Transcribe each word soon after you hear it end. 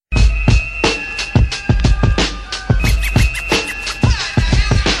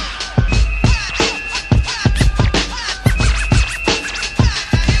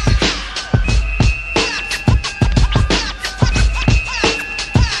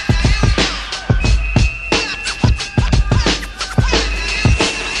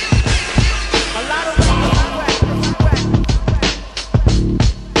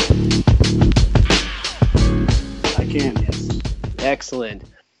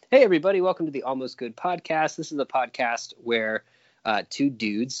Hey, everybody. Welcome to the Almost Good podcast. This is a podcast where two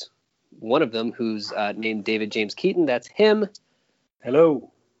dudes, one of them who's named David James Keaton, that's him.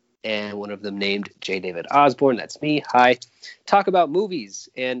 Hello. And one of them named J. David Osborne, that's me. Hi. Talk about movies.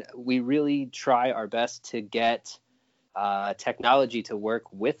 And we really try our best to get technology to work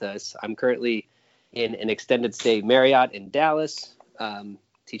with us. I'm currently in an extended stay Marriott in Dallas,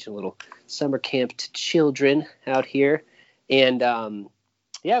 teaching a little summer camp to children out here. And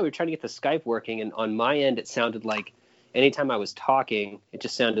we were trying to get the Skype working, and on my end, it sounded like anytime I was talking, it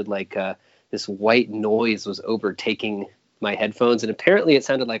just sounded like this white noise was overtaking my headphones, and apparently it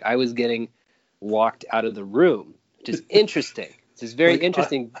sounded like I was getting walked out of the room, which is interesting. This is very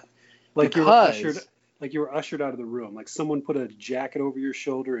interesting. You were ushered out of the room, like someone put a jacket over your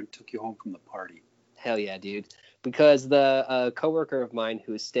shoulder and took you home from the party. Hell yeah, dude. Because the coworker of mine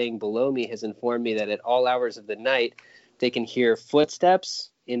who is staying below me has informed me that at all hours of the night, they can hear footsteps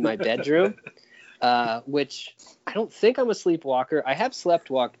in my bedroom, which I don't think I'm a sleepwalker. I have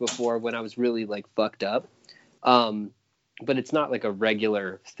sleptwalked before when I was really fucked up, but it's not like a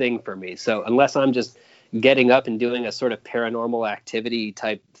regular thing for me. So unless I'm just getting up and doing a sort of paranormal activity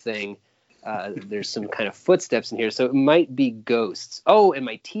type thing, there's some kind of footsteps in here. So it might be ghosts. Oh, and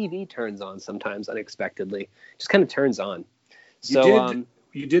my TV turns on sometimes unexpectedly. Just kind of turns on.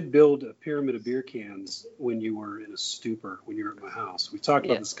 You did build a pyramid of beer cans when you were in a stupor when you were at my house. We've talked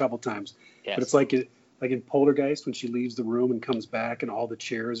about this a couple times, but it's like in Poltergeist when she leaves the room and comes back and all the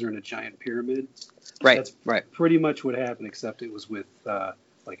chairs are in a giant pyramid. Right. That's pretty much what happened, except it was with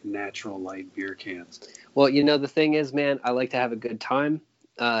natural light beer cans. Well, the thing is, man, I like to have a good time.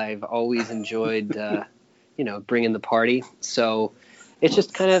 I've always enjoyed, bringing the party. So it's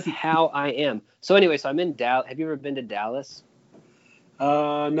just kind of how I am. So anyway, I'm in Dallas. Have you ever been to Dallas?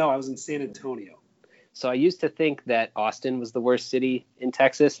 No, I was in San Antonio. So I used to think that Austin was the worst city in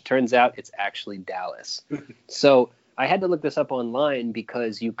Texas. Turns out it's actually Dallas. So I had to look this up online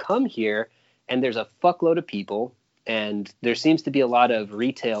because you come here and there's a fuckload of people and there seems to be a lot of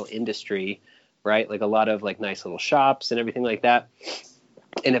retail industry, right? Like a lot of nice little shops and everything like that.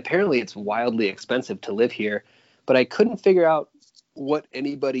 And apparently it's wildly expensive to live here, but I couldn't figure out what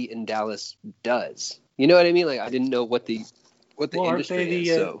anybody in Dallas does. You know what I mean? I didn't know what the industry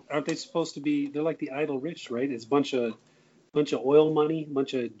is. Aren't they supposed to be? They're like the idle rich, right? It's a bunch of oil money,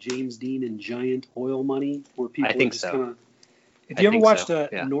 bunch of James Dean and Giant oil money, where people. I think just so. If you ever watched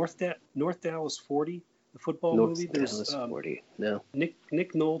North Dallas 40, the football movie, Dallas 40. No.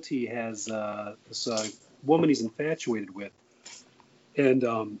 Nick Nolte has this woman he's infatuated with,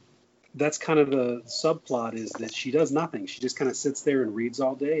 and that's kind of the subplot is that she does nothing. She just kind of sits there and reads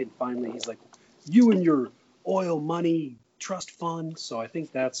all day, and finally he's like, "You and your oil money trust fund." So I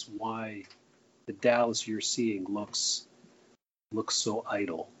think that's why the Dallas you're seeing looks so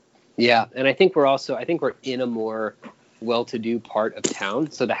idle. Yeah, and I think we're in a more well-to-do part of town.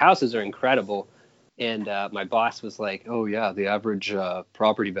 So the houses are incredible. And my boss was like, "Oh yeah, the average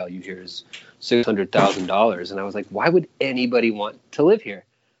property value here is $600,000." And I was like, "Why would anybody want to live here?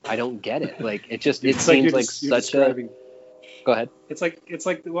 I don't get it. It seems like such a." Go ahead. It's like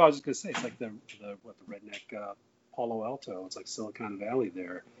well, I was just gonna say it's like the redneck Palo Alto. It's like Silicon Valley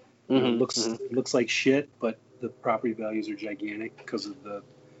there. Mm-hmm, It looks like shit, but the property values are gigantic because of the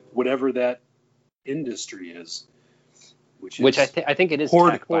whatever that industry is, which I think it is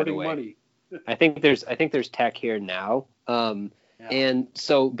tech, by the way. Money. I think there's tech here now. And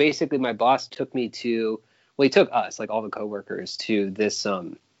so basically my boss took me to, he took us, all the coworkers, to this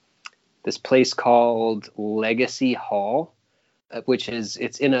place called Legacy Hall, which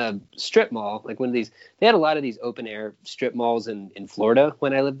it's in a strip mall, one of these. They had a lot of these open air strip malls in Florida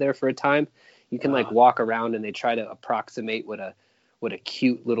when I lived there for a time. You can walk around and they try to approximate what a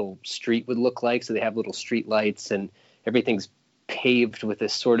cute little street would look like. So they have little street lights and everything's paved with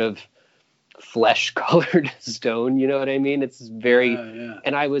this sort of flesh colored stone. You know what I mean? It's very,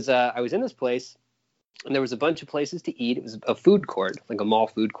 and I was in this place and there was a bunch of places to eat. It was a food court, like a mall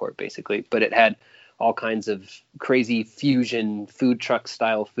food court basically, but it had all kinds of crazy fusion food truck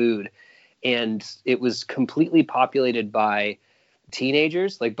style food. And it was completely populated by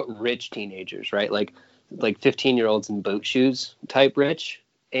teenagers, but rich teenagers, right? Like 15-year-olds in boat shoes type rich,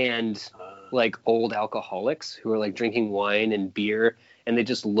 and old alcoholics who were drinking wine and beer, and they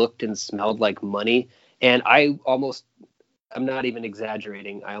just looked and smelled like money. And I'm not even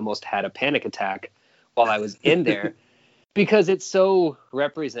exaggerating, I almost had a panic attack while I was in there because it so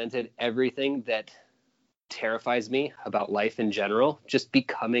represented everything that terrifies me about life in general, just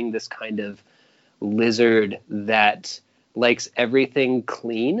becoming this kind of lizard that likes everything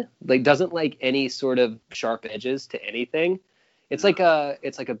clean, doesn't like any sort of sharp edges to anything. It's like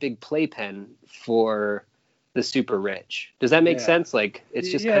a big playpen for the super rich. Does that make sense? Like it's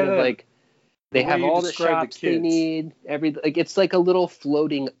just kind of like they have all the shops they need. It's like a little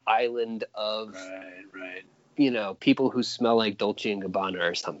floating island of people who smell like Dolce and Gabbana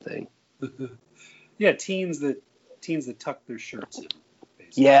or something. Yeah, teens that tuck their shirts in.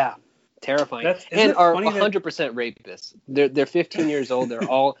 Basically. Yeah, terrifying. And are 100% rapists. They're 15 years old.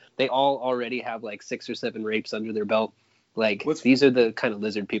 They all already have like 6 or 7 rapes under their belt. Like these are the kind of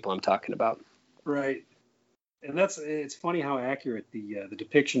lizard people I'm talking about. Right. And it's funny how accurate the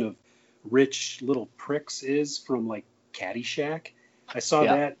depiction of rich little pricks is from like Caddyshack. I saw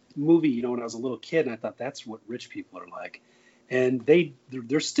that movie, when I was a little kid, and I thought that's what rich people are like. And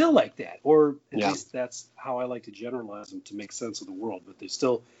they're still like that, or at least that's how I like to generalize them to make sense of the world. But they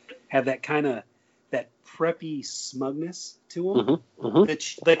still have that kind of that preppy smugness to them,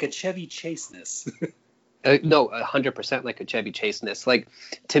 like a Chevy Chaseness. No, 100% like a Chevy Chaseness. Like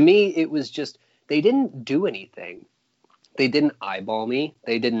to me, it was just they didn't do anything. They didn't eyeball me.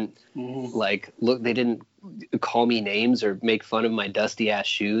 They didn't look. They didn't call me names or make fun of my dusty ass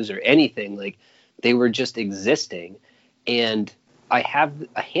shoes or anything. Like they were just existing. And I have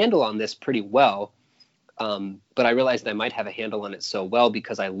a handle on this pretty well, but I realized I might have a handle on it so well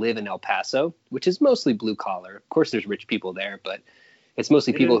because I live in El Paso, which is mostly blue collar. Of course, there's rich people there, but it's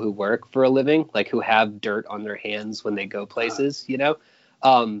mostly people who work for a living, like who have dirt on their hands when they go places,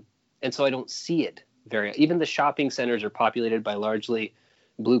 And so I don't see it even the shopping centers are populated by largely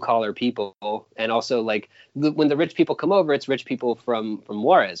blue collar people. And also like when the rich people come over, it's rich people from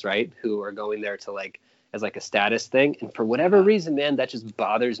Juarez, right? Who are going there to like, as like a status thing. And for whatever reason, man, that just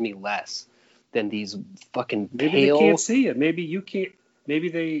bothers me less than these fucking Maybe they can't see it. Maybe you can't.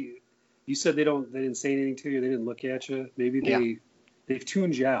 Maybe you said they didn't say anything to you. They didn't look at you. Maybe they've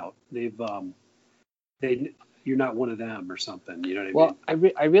tuned you out. You're not one of them or something. You know what I mean?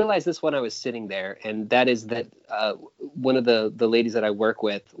 Well, I realized this when I was sitting there, and that is that one of the ladies that I work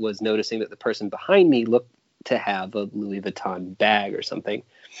with was noticing that the person behind me looked to have a Louis Vuitton bag or something.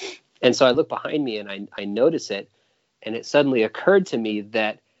 And so I look behind me and I notice it, and it suddenly occurred to me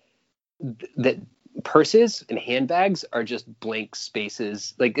that purses and handbags are just blank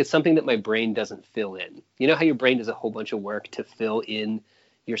spaces. Like it's something that my brain doesn't fill in. You know how your brain does a whole bunch of work to fill in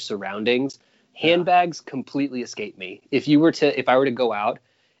your surroundings? Handbags completely escape me. If I were to go out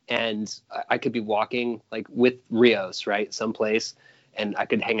and I could be walking like with Rios, right, someplace, and I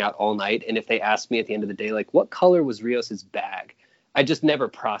could hang out all night. And if they asked me at the end of the day, like, what color was Rios's bag? I just never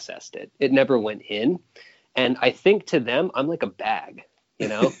processed it. It never went in. And I think to them, I'm like a bag,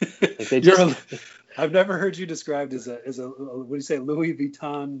 Like they I've never heard you described as a what do you say, Louis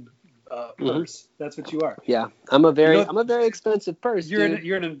Vuitton purse. That's what you are. Yeah, I'm a very expensive purse. You're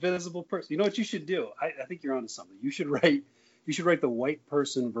an invisible person. You know what you should do? I think you're onto something. You should write the white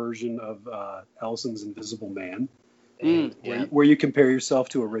person version of Ellison's Invisible Man, where you compare yourself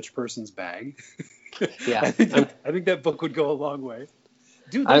to a rich person's bag. Yeah, I think that book would go a long way.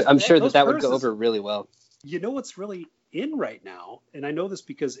 Dude, I'm sure that would go over really well. You know what's really in right now, and I know this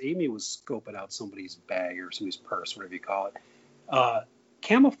because Amy was scoping out somebody's bag or somebody's purse, whatever you call it.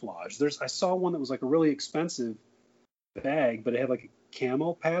 Camouflage. I saw one that was like a really expensive bag, but it had like a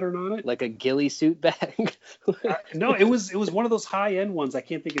camo pattern on it. Like a ghillie suit bag? No, it was one of those high end ones. I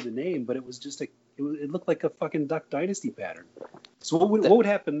can't think of the name, but it was just it looked like a fucking Duck Dynasty pattern. So what would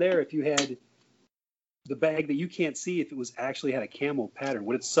happen there if you had the bag that you can't see if it was actually had a camo pattern?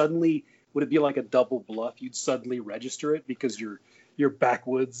 Would it be like a double bluff? You'd suddenly register it because your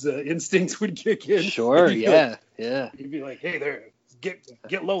backwoods instincts would kick in. Sure, yeah. You'd be like, hey there,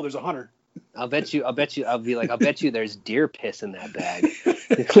 get low, there's a hunter. I'll bet you there's deer piss in that bag.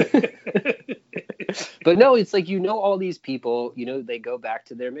 But no, it's like, all these people, they go back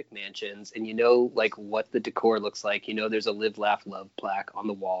to their McMansions, and like what the decor looks like. There's a live, laugh, love plaque on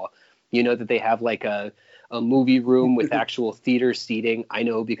the wall. That they have like a movie room with actual theater seating. I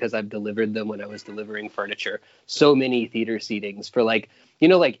know because I've delivered them when I was delivering furniture. So many theater seatings for like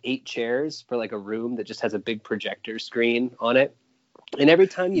 8 chairs for like a room that just has a big projector screen on it. And every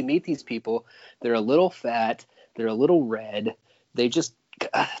time you meet these people, they're a little fat, they're a little red, they're just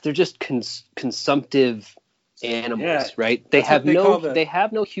consumptive animals, right? They have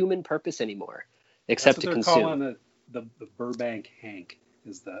no human purpose anymore except to consume. Calling the Burbank Hank.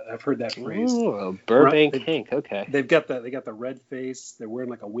 I've heard that phrase. Oh, Burbank Hank. Okay. They got the red face. They're wearing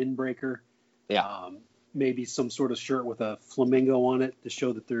like a windbreaker. Yeah. Maybe some sort of shirt with a flamingo on it to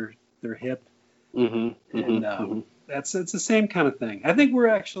show that they're hip. Mm-hmm. And it's the same kind of thing. I think we're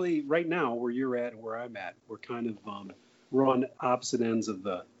actually right now where you're at and where I'm at. We're kind of we're on opposite ends of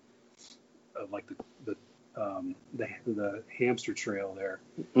the the hamster trail there.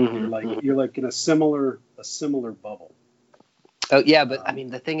 Mm-hmm, You're like in a similar bubble. Oh yeah, but I mean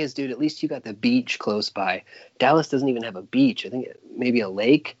the thing is, dude, at least you got the beach close by. Dallas doesn't even have a beach. I think maybe a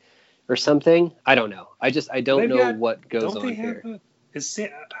lake or something. I don't know. I don't know what goes on here.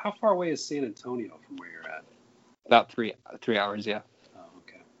 How far away is San Antonio from where you're at? About 3 hours, yeah. Oh,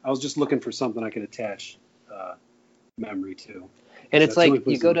 okay. I was just looking for something I could attach memory to. And it's like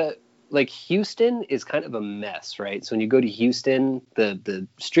you go to like Houston is kind of a mess, right? So when you go to Houston, the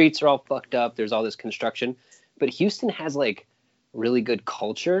streets are all fucked up. There's all this construction, but Houston has like really good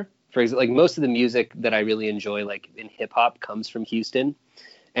culture. For example, like most of the music that I really enjoy, like in hip hop, comes from Houston.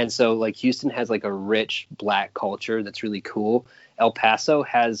 And so like Houston has like a rich black culture that's really cool. El Paso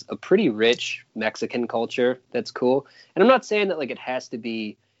has a pretty rich Mexican culture that's cool. And I'm not saying that like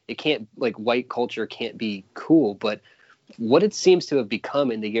it can't like white culture can't be cool, but what it seems to have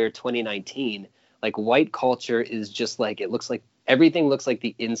become in the year 2019, like white culture is just like, everything looks like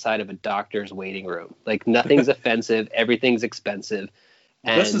the inside of a doctor's waiting room. Like nothing's offensive. Everything's expensive.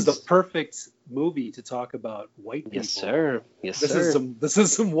 And this is the perfect movie to talk about white people. Yes, sir. This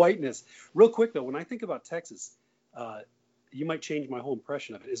is some whiteness. Real quick though, when I think about Texas, you might change my whole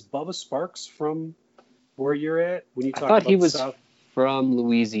impression of it. Is Bubba Sparks from where you're at? When you talk about he was South? From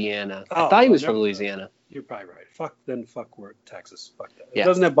Louisiana. I thought he was from Louisiana. You're probably right. Fuck where Texas. Fuck that. Yeah, it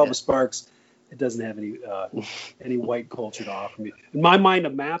doesn't have Bubba Sparks. It doesn't have any white culture to offer me. In my mind, a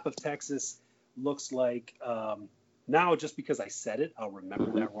map of Texas looks like now just because I said it, I'll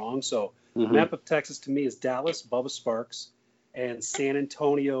remember that wrong. So map of Texas to me is Dallas, Bubba Sparks, and San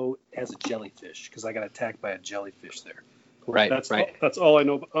Antonio has a jellyfish because I got attacked by a jellyfish there. Right. That's all I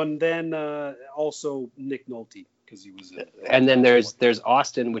know. And then also Nick Nolte. He was and then there's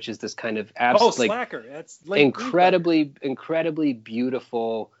Austin, which is this kind of Slacker. That's incredibly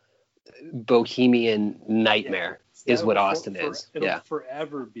beautiful bohemian nightmare is what Austin is. It'll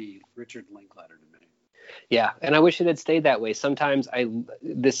forever be Richard Linklater to me. Yeah, and I wish it had stayed that way. Sometimes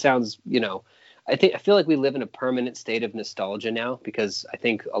this sounds, I feel like we live in a permanent state of nostalgia now because I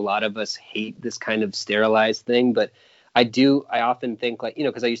think a lot of us hate this kind of sterilized thing, but I often think like,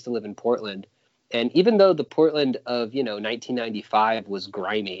 because I used to live in Portland. And even though the Portland of, 1995 was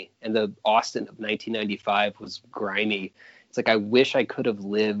grimy and the Austin of 1995 was grimy, it's like I wish I could have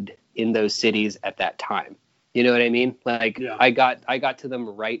lived in those cities at that time. You know what I mean? Like I got to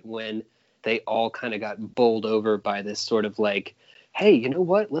them right when they all kind of got bowled over by this sort of like, hey, you know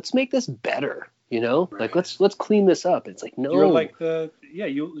what? Let's make this better. Right. Like let's clean this up. It's like no. You're like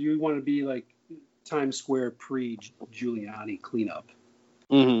you want to be like Times Square pre-Giuliani cleanup.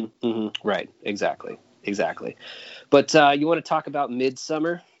 Right. Exactly. But you want to talk about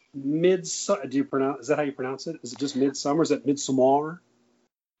Midsommar? Is that how you pronounce it? Is it just Midsommar? Is it Midsommar?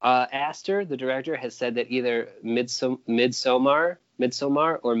 Astor, the director, has said that either Midsommar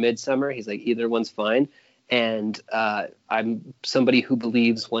or Midsummer. He's like, either one's fine. And I'm somebody who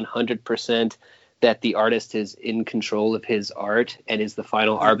believes 100% that the artist is in control of his art and is the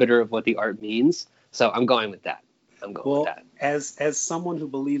final arbiter of what the art means. So I'm going with that. With that. As someone who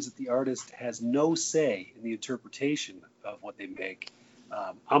believes that the artist has no say in the interpretation of what they make,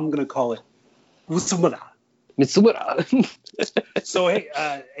 I'm going to call it Midsommar. So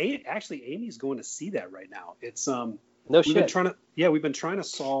hey, actually, Amy's going to see that right now. It's no we've shit. We've been trying to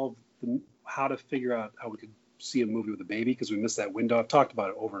solve how to figure out how we could see a movie with a baby because we missed that window. I've talked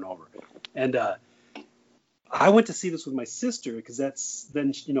about it over and over, and I went to see this with my sister because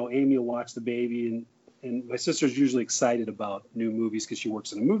then Amy will watch the baby and my sister's usually excited about new movies because she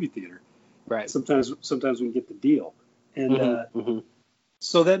works in a movie theater. Right. Sometimes we get the deal. And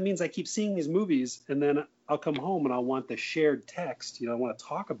so that means I keep seeing these movies and then I'll come home and I'll want the shared text. I want to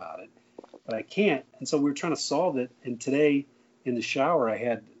talk about it, but I can't. And so we were trying to solve it. And today in the shower, I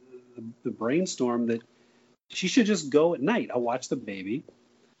had the brainstorm that she should just go at night. I'll watch the baby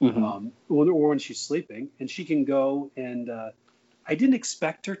or when she's sleeping and she can go and I didn't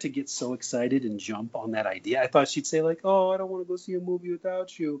expect her to get so excited and jump on that idea. I thought she'd say like, "Oh, I don't want to go see a movie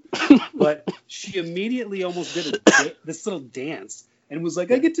without you," but she immediately almost did this little dance and was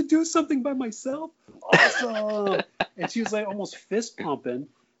like, "I get to do something by myself, awesome!" And she was like almost fist pumping,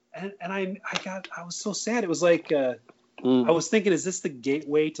 and I was so sad. It was like I was thinking, is this the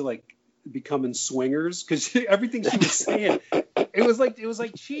gateway to like becoming swingers? Because everything she was saying. It was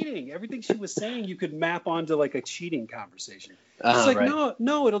like cheating. Everything she was saying, you could map onto like a cheating conversation. It's like, right.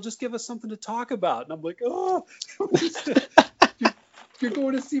 no, it'll just give us something to talk about. And I'm like, oh, you're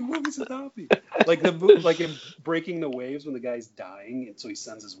going to see movies without me. Like in Breaking the Waves when the guy's dying, and so he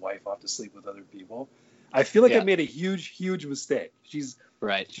sends his wife off to sleep with other people. I feel like I made a huge mistake. She's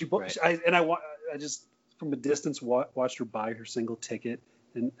right. I just from a distance, watched her buy her single ticket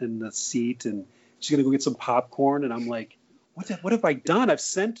in the seat, and she's gonna go get some popcorn, and I'm like, what have I done? I've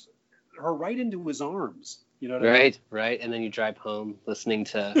sent her right into his arms. You know what I mean? Right. And then you drive home listening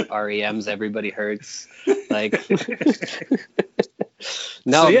to REM's "Everybody Hurts." Like,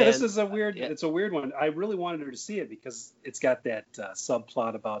 no, so yeah, man. this is a weird. Yeah. It's a weird one. I really wanted her to see it because it's got that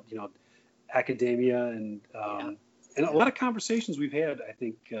subplot about academia and a lot of conversations we've had. I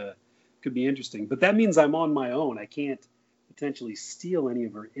think could be interesting. But that means I'm on my own. I can't potentially steal any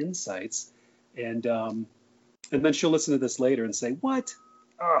of her insights, and then she'll listen to this later and say, "What?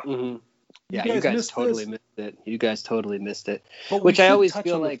 Mm-hmm. Yeah, you guys totally missed it. You guys totally missed it." But which I always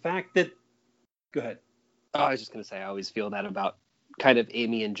feel like the fact that. Go ahead. Oh, I was just gonna say I always feel that about kind of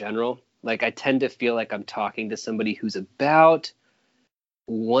Amy in general. Like, I tend to feel like I'm talking to somebody who's about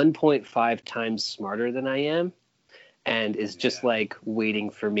 1.5 times smarter than I am, and is just like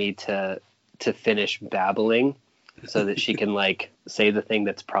waiting for me to finish babbling so that she can like say the thing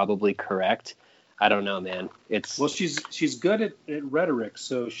that's probably correct. I don't know, man. Well, she's good at rhetoric,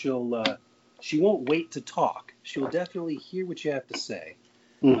 so she won't wait to talk. She'll definitely hear what you have to say.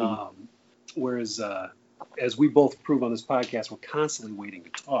 Mm-hmm. Whereas, as we both prove on this podcast, we're constantly waiting to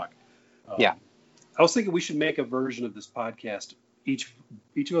talk. I was thinking we should make a version of this podcast. Each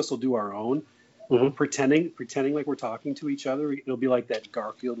of us will do our own, pretending like we're talking to each other. It'll be like that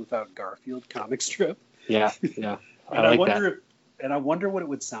Garfield without Garfield comic strip. Yeah. And I wonder what it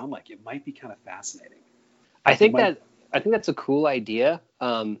would sound like. It might be kind of fascinating. I think that's a cool idea.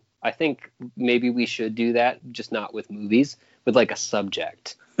 I think maybe we should do that, just not with movies, with like a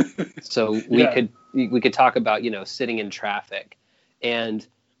subject. So we could talk about, sitting in traffic, and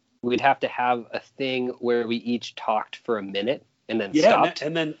we'd have to have a thing where we each talked for a minute and then stopped.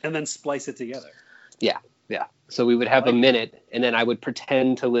 and then splice it together. Yeah. So we would have a minute, and then I would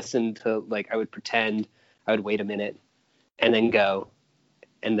pretend to listen to, like, I would wait a minute and then go,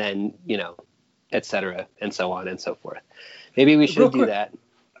 and then, et cetera, and so on and so forth. Maybe we should do that.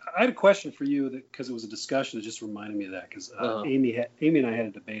 I had a question for you because it was a discussion that just reminded me of that, because Amy and I had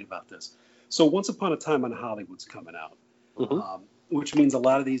a debate about this. So Once Upon a Time in Hollywood's coming out, which means a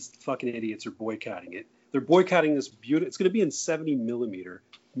lot of these fucking idiots are boycotting it. They're boycotting this beauty. It's going to be in 70 millimeter,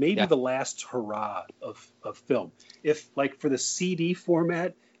 maybe the last hurrah of film. If, like, for the CD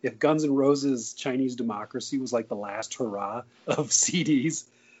format, if Guns N' Roses' Chinese Democracy was like the last hurrah of CDs,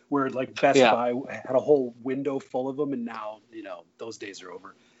 where like Best Buy had a whole window full of them, and now those days are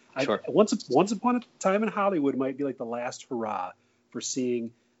over. Sure. Once Upon a Time in Hollywood might be like the last hurrah for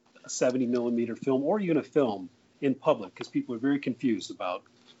seeing a 70 millimeter film, or even a film, in public, because people are very confused about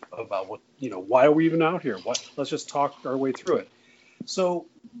what, why are we even out here? Let's just talk our way through it. So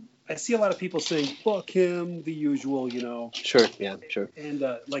I see a lot of people saying, fuck him, the usual, Sure, yeah, sure. And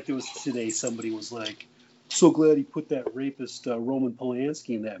like there was today, somebody was like, so glad he put that rapist Roman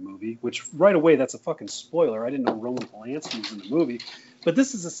Polanski in that movie, which right away, that's a fucking spoiler. I didn't know Roman Polanski was in the movie. But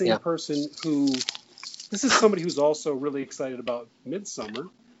this is the same person this is somebody who's also really excited about Midsommar.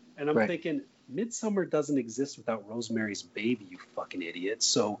 And I'm thinking, Midsommar doesn't exist without Rosemary's Baby, you fucking idiot.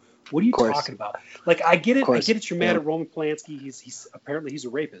 So what are you talking about? Like, I get it. You're mad at Roman Polanski. He's apparently he's a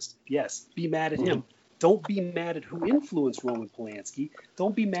rapist. Yes, be mad at him. Don't be mad at who influenced Roman Polanski.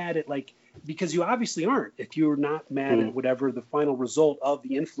 Don't be mad at, because you obviously aren't, if you're not mad at whatever the final result of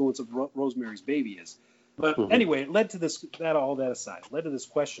the influence of Rosemary's Baby is. But anyway, it led to this, all that aside, led to this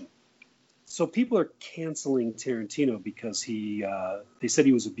question. So people are canceling Tarantino because they said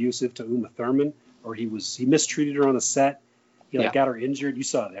he was abusive to Uma Thurman, or he mistreated her on the set. He got her injured. You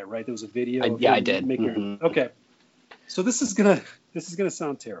saw that, right? There was a video. I did. Okay. So this is gonna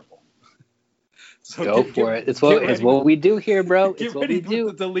sound terrible. So go for it. It's what we do here, bro. It's what we do.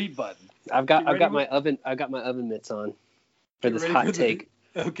 With the delete button. I've got my oven mitts on for this hot take.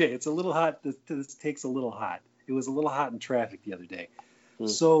 Okay, it's a little hot. This take's a little hot. It was a little hot in traffic the other day.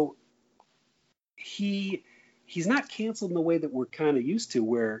 So he's not canceled in the way that we're kind of used to,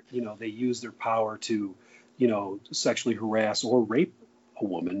 where they use their power to sexually harass or rape a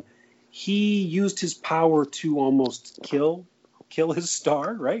woman. He used his power to almost kill his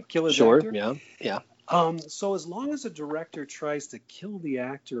star, right? Kill his actor. Yeah. So as long as a director tries to kill the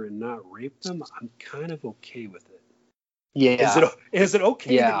actor and not rape them, I'm kind of okay with it. Yeah. Is it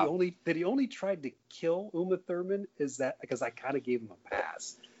okay that he only tried to kill Uma Thurman? Is that because I kind of gave him a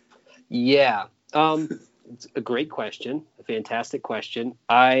pass? Yeah. It's a great question. A fantastic question.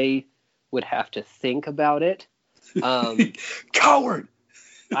 I would have to think about it. Coward.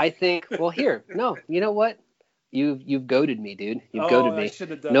 I think. Well, here. No. You know what? You've goaded me, dude. You've goaded me. I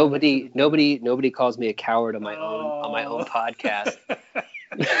should have done nobody calls me a coward on my own podcast.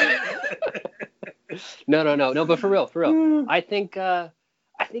 No. But for real. I think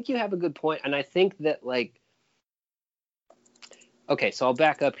you have a good point, and I think that like. Okay, so I'll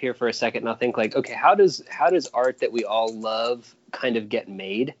back up here for a second, and I'll think like, okay, how does art that we all love kind of get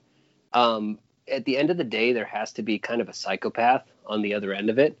made? At the end of the day, there has to be kind of a psychopath on the other end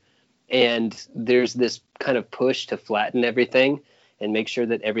of it, and there's this kind of push to flatten everything and make sure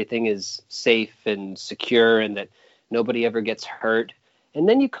that everything is safe and secure and that nobody ever gets hurt. And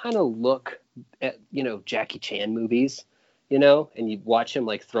then you kind of look at Jackie Chan movies, and you watch him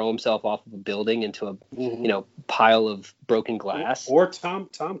like throw himself off of a building into a pile of broken glass. Or Tom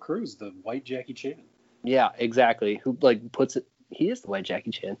Cruise, the white Jackie Chan. Yeah, exactly. Who like he is the white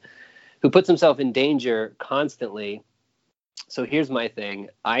Jackie Chan, who puts himself in danger constantly. So here's my thing.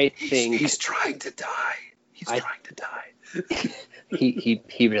 I think he's trying to die. He's trying to die.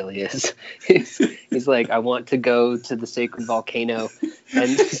 He really is. He's like, I want to go to the sacred volcano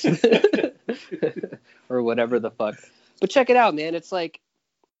and or whatever the fuck. But check it out, man. It's like,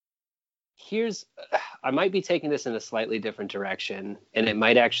 I might be taking this in a slightly different direction, and it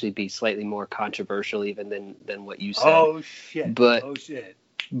might actually be slightly more controversial even than what you said. Oh shit.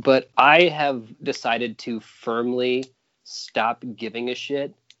 But I have decided to firmly stop giving a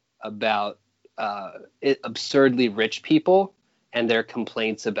shit about absurdly rich people and their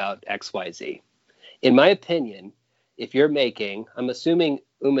complaints about XYZ. In my opinion, if you're making, I'm assuming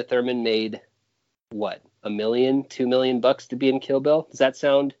Uma Thurman made what, $1 million, $2 million to be in Kill Bill? Does that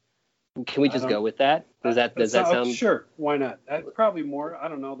sound? Can we just go with that? Does that sound? Sure, why not? Probably more. I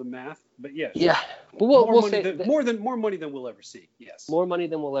don't know the math, but yeah. Sure. Yeah, but we'll say more money than we'll ever see. Yes, more money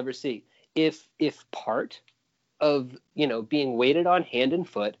than we'll ever see. If part of being waited on hand and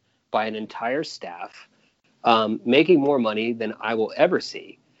foot by an entire staff, making more money than I will ever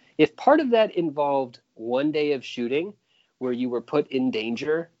see, if part of that involved one day of shooting where you were put in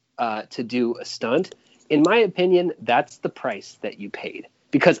danger to do a stunt, in my opinion, that's the price that you paid.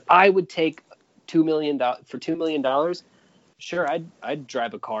 Because I would take $2 million for $2 million. Sure, I'd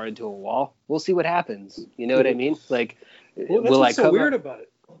drive a car into a wall. We'll see what happens. You know what I mean? Like, well, that's what's so weird about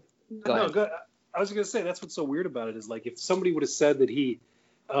it. Go ahead. I was going to say that's what's so weird about it is like if somebody would have said that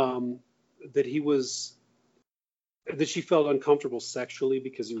that she felt uncomfortable sexually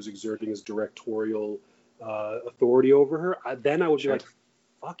because he was exerting his directorial authority over her, then I would be like,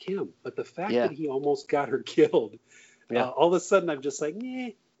 fuck him. But the fact that he almost got her killed. Yeah. All of a sudden, I'm just like,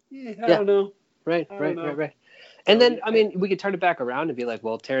 I don't know. Right. And then, I mean, we could turn it back around and be like,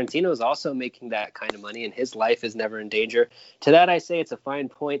 well, Tarantino is also making that kind of money, and his life is never in danger. To that, I say it's a fine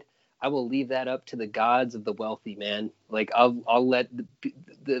point. I will leave that up to the gods of the wealthy, man. Like, I'll let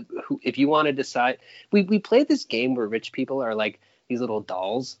if you want to decide. We play this game where rich people are like these little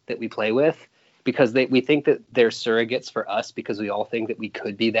dolls that we play with because we think that they're surrogates for us because we all think that we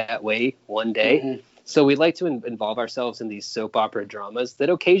could be that way one day. Mm-hmm. So we like to involve ourselves in these soap opera dramas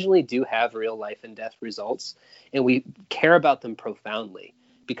that occasionally do have real life and death results. And we care about them profoundly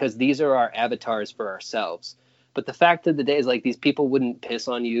because these are our avatars for ourselves. But the fact of the day is like these people wouldn't piss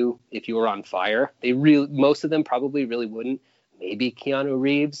on you if you were on fire. Most of them probably really wouldn't. Maybe Keanu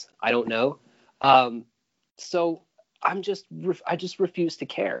Reeves. I don't know. So I just refuse to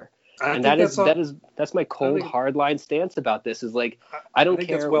care. And that's my cold, hard line stance about this is like, I don't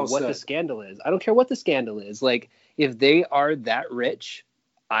care what the scandal is. I don't care what the scandal is. Like, if they are that rich,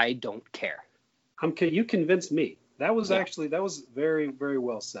 I don't care. You convinced me. That was very, very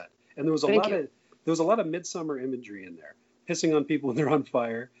well said. And there was a lot of Midsommar imagery in there. Pissing on people when they're on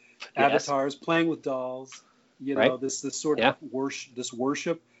fire, avatars, playing with dolls, this sort of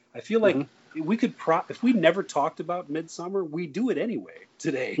worship. I feel like we could if we never talked about Midsommar, we do it anyway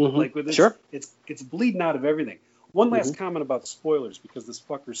today. Mm-hmm. Like with this, it's bleeding out of everything. One last comment about spoilers because this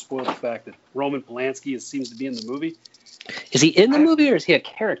fucker spoiled the fact that Roman Polanski seems to be in the movie. Is he in the movie or is he a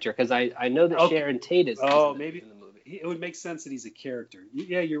character? Because I know that Sharon Tate is. Maybe in the movie. It would make sense that he's a character.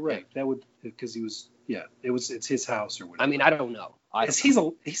 Yeah, you're right. That would because he was. Yeah, it's his house or whatever. I mean, I don't know.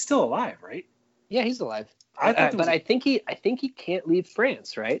 He's still alive, right? Yeah, he's alive. I think he can't leave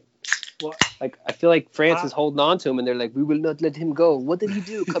France, right? Well, like I feel like France is holding on to him, and they're like, "We will not let him go. What did he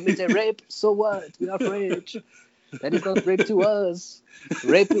do? Commit a rape? So what? We are French. That is not rape to us.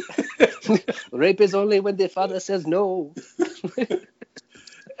 Rape is only when the father says no."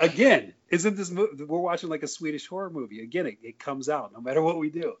 Again, isn't this movie? We're watching like a Swedish horror movie. Again, it comes out no matter what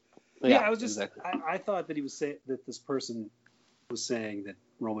we do. Yeah, I was just exactly. I thought that he was saying that this person was saying that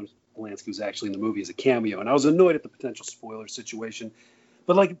Roman Polanski was actually in the movie as a cameo, and I was annoyed at the potential spoiler situation.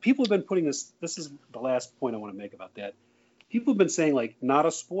 But like people have been putting this is the last point I want to make about that. People have been saying like not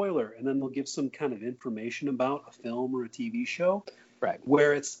a spoiler, and then they'll give some kind of information about a film or a TV show, right?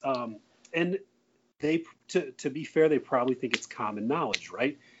 Where it's and they to be fair, they probably think it's common knowledge,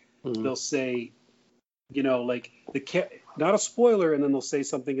 right? Mm-hmm. They'll say, like not a spoiler, and then they'll say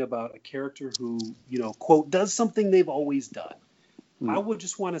something about a character who, quote, does something they've always done. I would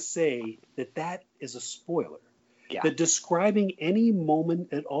just want to say that is a spoiler. Yeah. That describing any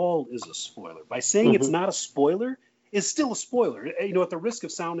moment at all is a spoiler. By saying it's not a spoiler is still a spoiler. At the risk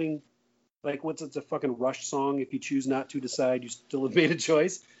of sounding like it's a fucking Rush song. If you choose not to decide, you still have made a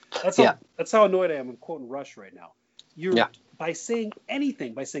choice. That's how annoyed I am. I'm quoting Rush right now. By saying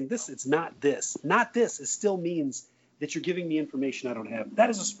anything, by saying this, it's not this. Not this. It still means that you're giving me information I don't have. That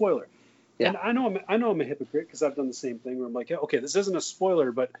is a spoiler. Yeah. And I know I'm a hypocrite because I've done the same thing where I'm like, okay, this isn't a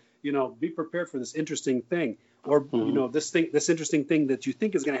spoiler, but be prepared for this interesting thing, or this interesting thing that you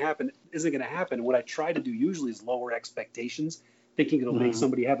think is going to happen isn't going to happen. And what I try to do usually is lower expectations, thinking it'll make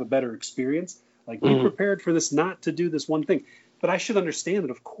somebody have a better experience. Like, be prepared for this not to do this one thing. But I should understand that,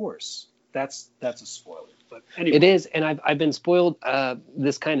 of course, that's a spoiler. But anyway. It is, and I've been spoiled.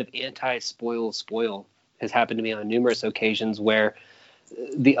 This kind of anti-spoil has happened to me on numerous occasions where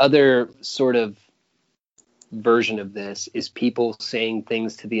the other sort of version of this is people saying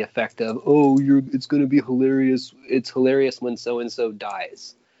things to the effect of, it's going to be hilarious. It's hilarious when so-and-so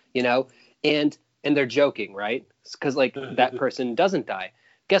dies, and they're joking, right? Because that person doesn't die.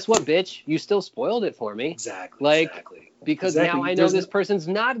 Guess what, bitch? You still spoiled it for me. Exactly. Because now I know this person's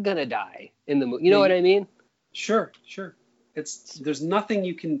not going to die in the movie. You know what I mean? Sure. There's nothing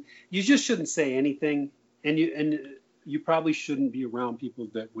you just shouldn't say anything. And you probably shouldn't be around people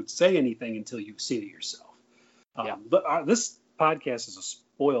that would say anything until you've seen it yourself. But this podcast is a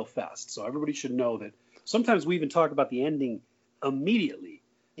spoil fest, so everybody should know that sometimes we even talk about the ending immediately.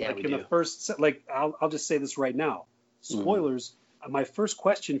 Yeah, we do. The first, I'll just say this right now. Spoilers. My first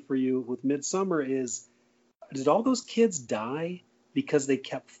question for you with Midsommar is, did all those kids die because they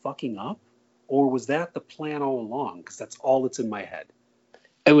kept fucking up, or was that the plan all along? Because that's all that's in my head.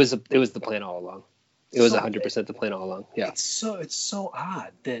 It was the plan all along. It was 100% the plan all along. Yeah. It's so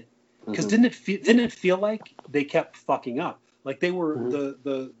odd that, because didn't it feel like they kept fucking up? Like they were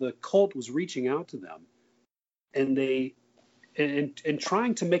the cult was reaching out to them, and they and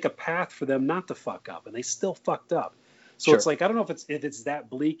trying to make a path for them not to fuck up, and they still fucked up. So it's like, I don't know if it's that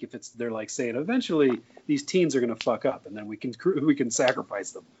bleak, if they're like saying eventually these teens are going to fuck up and then we can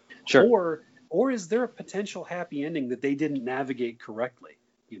sacrifice them. Sure. Or is there a potential happy ending that they didn't navigate correctly?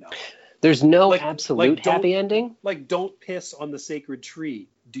 There's no absolute happy ending. Like, don't piss on the sacred tree.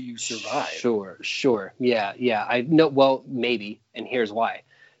 Do you survive? Sure. Yeah. I know. Well, maybe. And here's why.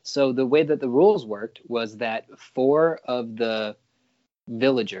 So the way that the rules worked was that 4 of the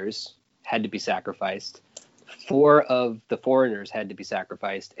villagers had to be sacrificed. 4 of the foreigners had to be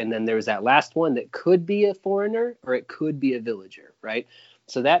sacrificed. And then there was that last one that could be a foreigner or it could be a villager, right?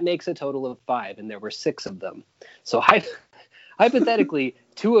 So that makes a total of 5, and there were 6 of them. So hypothetically,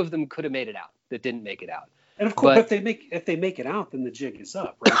 2 of them could have made it out that didn't make it out. And of course, if they make it out, then the jig is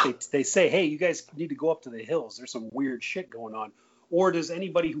up, right? they say, hey, you guys need to go up to the hills. There's some weird shit going on. Or does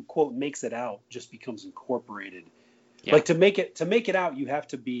anybody who, quote, makes it out just becomes incorporated? Yeah. Like to make it out, you have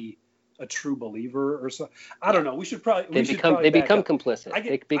to be a true believer or so. I don't know. We should probably they become complicit.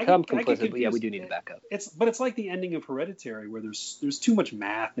 They become complicit. But yeah, we do need to back up. It's like the ending of Hereditary where there's too much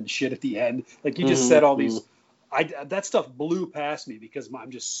math and shit at the end. Like you just said all these. That stuff blew past me because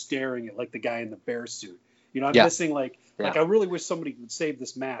I'm just staring at like the guy in the bear suit. I'm missing like I really wish somebody would save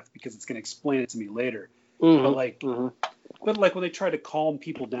this math because it's going to explain it to me later. But like when they try to calm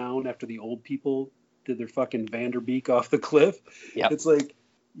people down after the old people did their fucking Vanderbeek off the cliff, it's like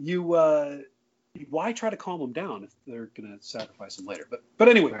why try to calm them down if they're going to sacrifice them later? But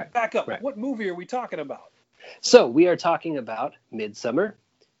anyway, back up. What movie are we talking about? So we are talking about Midsommar,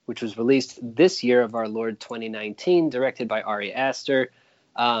 which was released this year of our Lord 2019, directed by Ari Aster,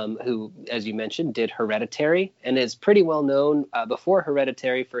 who, as you mentioned, did Hereditary and is pretty well known before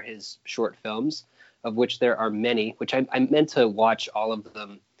Hereditary for his short films, of which there are many, which I meant to watch all of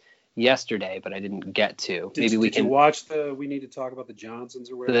them yesterday, but I didn't get to. Did you watch We Need to Talk About the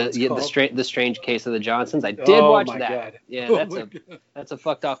Johnsons or whatever it's called? The Strange Case of the Johnsons. I did watch that. God. Yeah, that's a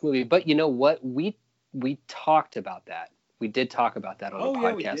fucked off movie. But you know what? We talked about that. We did talk about that on the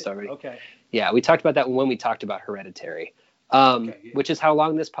podcast already. Okay. Yeah, we talked about that when we talked about Hereditary, which is how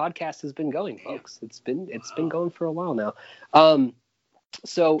long this podcast has been going, folks. It's been going for a while now.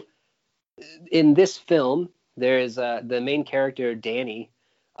 So in this film, there is the main character, Dani.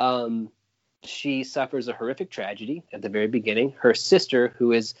 She suffers a horrific tragedy at the very beginning. Her sister,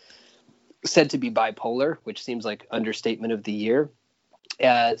 who is said to be bipolar, which seems like understatement of the year,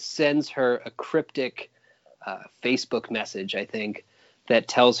 sends her a cryptic Facebook message, I think, that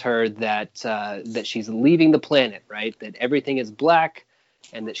tells her that that she's leaving the planet, right? That everything is black,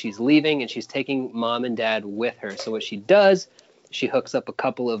 and that she's leaving, and she's taking mom and dad with her. So what she does, she hooks up a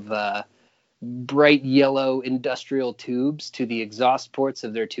couple of bright yellow industrial tubes to the exhaust ports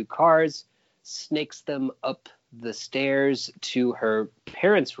of their two cars, snakes them up the stairs to her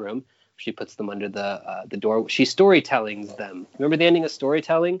parents' room. She puts them under the door. She storytellings them. Remember the ending of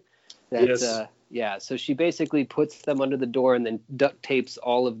Storytelling? Yes. Yeah. So she basically puts them under the door and then duct tapes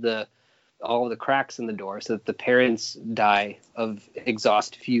all of the cracks in the door so that the parents die of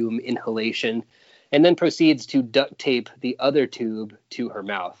exhaust fume inhalation, and then proceeds to duct tape the other tube to her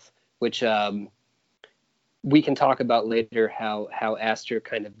mouth, which we can talk about later how Aster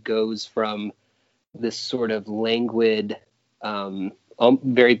kind of goes from this sort of languid,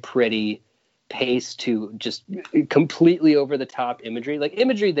 very pretty pace to just completely over the top imagery, like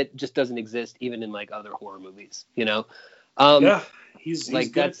imagery that just doesn't exist even in like other horror movies, you know? He's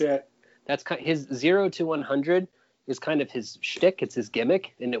like good at that. That's kind of, his 0 to 100 is kind of his shtick. It's his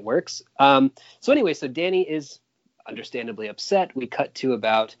gimmick, and it works. So anyway, so Danny is understandably upset. We cut to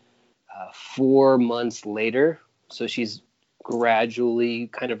about 4 months later. So she's gradually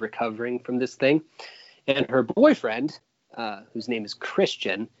kind of recovering from this thing. And her boyfriend, whose name is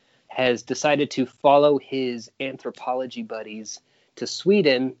Christian, has decided to follow his anthropology buddies to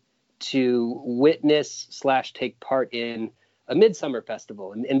Sweden to witness / take part in a Midsommar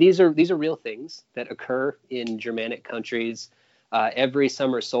festival. And these are real things that occur in Germanic countries every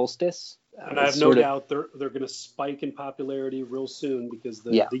summer solstice. And I have no doubt they're going to spike in popularity real soon because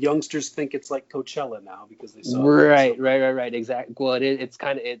the youngsters think it's like Coachella now because they saw right, exactly. Well, it's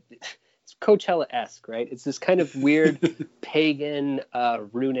kind of it's Coachella-esque, right? It's this kind of weird pagan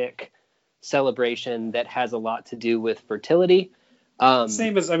runic celebration that has a lot to do with fertility.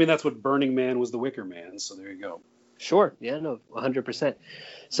 Same as, I mean, that's what Burning Man was, the Wicker Man. So there you go. Sure. Yeah, no, 100%.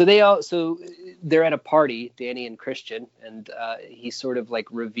 So they're at a party, Danny and Christian, and he sort of like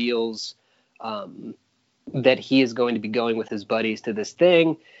reveals that he is going to be going with his buddies to this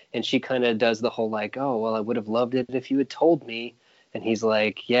thing. And she kind of does the whole like, oh, well, I would have loved it if you had told me. And he's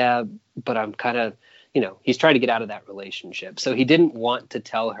like, yeah, but I'm kind of, he's trying to get out of that relationship. So he didn't want to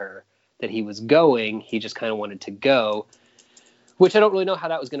tell her that he was going. He just kind of wanted to go, which I don't really know how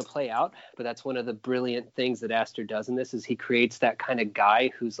that was going to play out. But that's one of the brilliant things that Aster does in this is he creates that kind of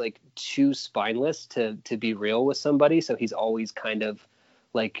guy who's like too spineless to be real with somebody. So he's always kind of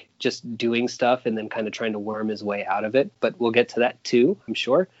like just doing stuff and then kind of trying to worm his way out of it. But we'll get to that too, I'm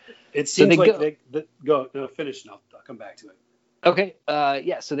sure. It seems like finish and I'll come back to it. Okay.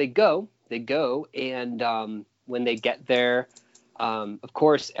 So they go, and when they get there, of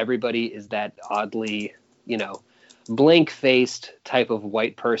course, everybody is that oddly, blank-faced type of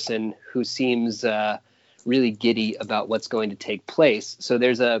white person who seems really giddy about what's going to take place. So they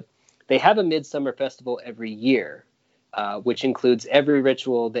have a Midsommar festival every year, which includes every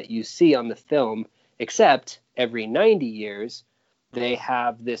ritual that you see on the film, except every 90 years, they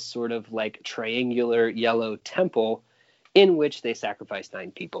have this sort of like triangular yellow temple in which they sacrifice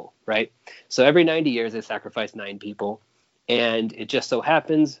 9 people, right? So every 90 years, they sacrifice 9 people. And it just so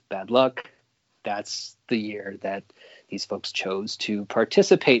happens, bad luck, that's the year that these folks chose to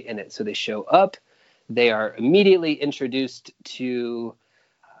participate in it. So they show up. They are immediately introduced to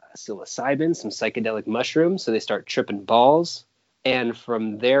psilocybin, some psychedelic mushrooms. So they start tripping balls. And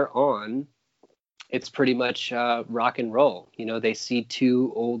from there on, it's pretty much rock and roll. They see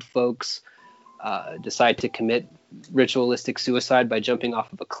 2 old folks decide to commit ritualistic suicide by jumping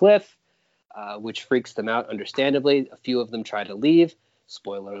off of a cliff, which freaks them out, understandably. A few of them try to leave.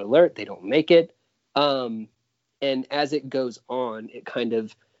 Spoiler alert, they don't make it. And as it goes on, it kind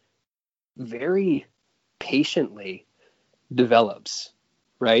of very patiently develops,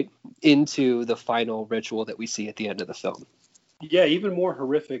 right, into the final ritual that we see at the end of the film. Yeah, even more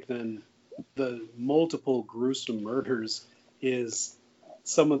horrific than the multiple gruesome murders is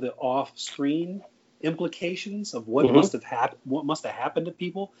some of the off-screen implications of what must have happened to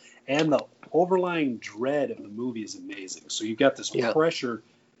people, and the overlying dread of the movie is amazing. So you've got this pressure.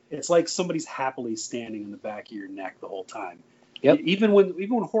 It's like somebody's happily standing in the back of your neck the whole time. Yep. Even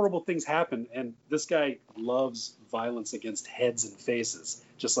when horrible things happen, and this guy loves violence against heads and faces,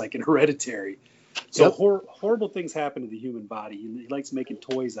 just like in Hereditary. So horrible things happen to the human body. He likes making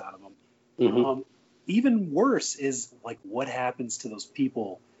toys out of them. Mm-hmm. Even worse is like what happens to those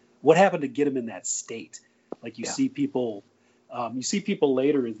people. What happened to get them in that state? Like you see people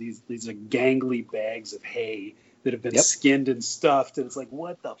later as these like gangly bags of hay that have been skinned and stuffed, and it's like,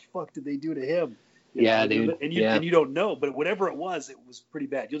 what the fuck did they do to him? Dude. And you don't know, but whatever it was pretty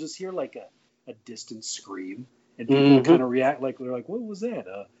bad. You'll just hear like a distant scream, and people kind of react like they're like, "What was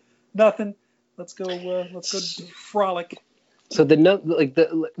that? Nothing. Let's go frolic." So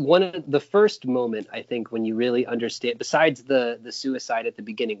one of the first moment, I think, when you really understand, besides the suicide at the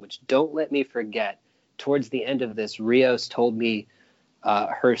beginning, which don't let me forget, towards the end of this, Rios told me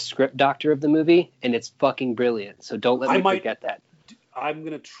her script doctor of the movie, and it's fucking brilliant. So don't let me forget that. I'm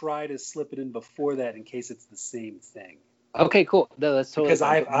gonna try to slip it in before that in case it's the same thing. Okay, cool. No, that's totally because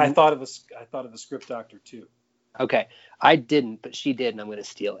I thought of a script doctor too. Okay, I didn't, but she did, and I'm going to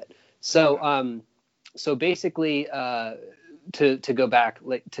steal it. So, so basically, to go back,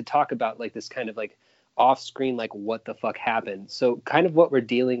 like to talk about like this kind of like off-screen, like what the fuck happened. So, kind of what we're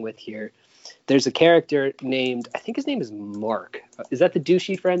dealing with here. There's a character named, I think his name is Mark. Is that the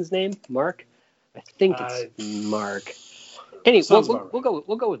douchey friend's name, Mark? I think it's Mark. Anyway, we'll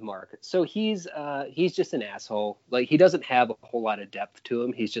go with Mark. So he's just an asshole. Like he doesn't have a whole lot of depth to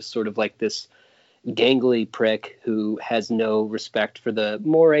him. He's just sort of like this gangly prick who has no respect for the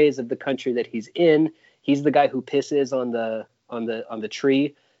mores of the country that he's in. He's the guy who pisses on the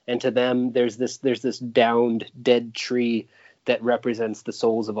tree, and to them there's this downed dead tree that represents the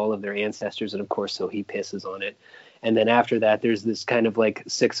souls of all of their ancestors, and of course so he pisses on it. And then after that there's this kind of like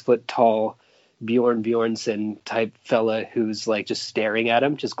 6 foot tall Bjorn Bjornsson type fella who's like just staring at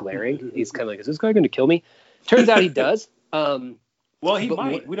him, just glaring. He's kind of like, is this guy going to kill me? Turns out he does. Well, he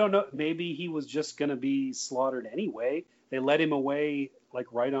might. We don't know. Maybe he was just going to be slaughtered anyway. They led him away like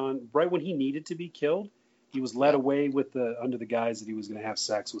right when he needed to be killed. He was led away under the guise that he was going to have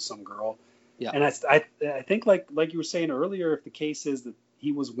sex with some girl. Yeah. And I think like you were saying earlier, if the case is that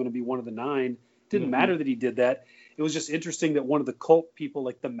he was going to be one of the 9, didn't matter that he did that. It was just interesting that one of the cult people,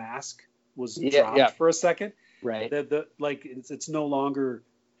 like the mask, was dropped for a second. Right. It's no longer.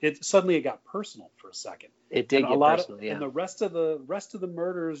 Suddenly it got personal for a second. It did get personal. And the rest of the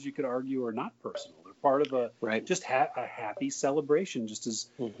murders, you could argue, are not personal. They're part of a happy celebration, just as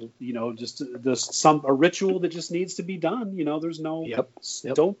just a ritual that just needs to be done. There's no.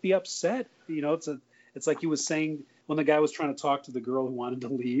 Don't be upset. It's like he was saying when the guy was trying to talk to the girl who wanted to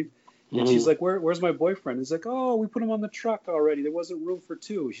leave. And she's like, where's my boyfriend? He's like, oh, we put him on the truck already. There wasn't room for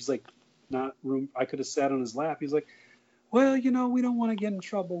 2. She's like, not room. I could have sat on his lap. He's like, well, we don't want to get in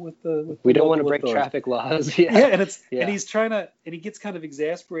trouble with the we don't want to break traffic laws. And he's trying to, and he gets kind of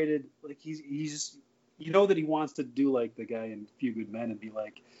exasperated. Like he's that he wants to do like the guy in Few Good Men and be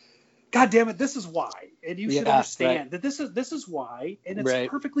like, God damn it, this is why. And you should understand that this is why, and it's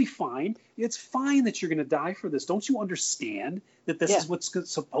perfectly fine. It's fine that you're going to die for this. Don't you understand that this is what's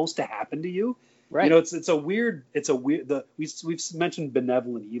supposed to happen to you? Right. We've mentioned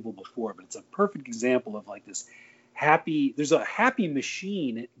benevolent evil before, but it's a perfect example of like this there's a happy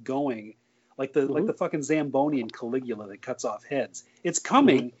machine going, like the fucking Zamboni and Caligula that cuts off heads. It's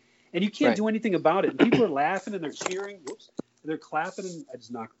coming, and you can't do anything about it. And people are laughing and they're cheering. Whoops. They're clapping, and I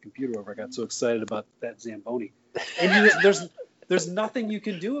just knocked the computer over. I got so excited about that Zamboni. And there's nothing you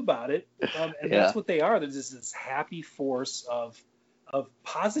can do about it. And that's what they are. There's this happy force of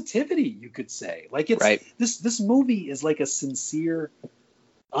positivity, you could say. Like this movie is like a sincere,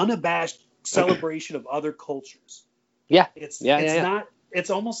 unabashed celebration of other cultures. Yeah. It's not.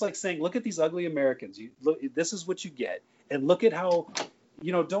 It's almost like saying, look at these ugly Americans. This is what you get, and look at how,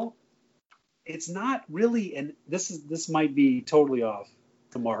 don't. It's not really, and this might be totally off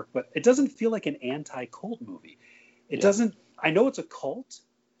the mark, but it doesn't feel like an anti-cult movie. It doesn't. I know it's a cult,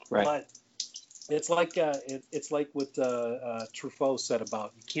 but it's like what Truffaut said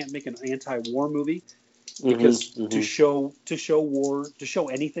about you can't make an anti-war movie because to show war, to show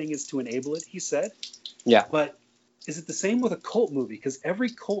anything is to enable it. He said. Yeah. But is it the same with a cult movie? Because every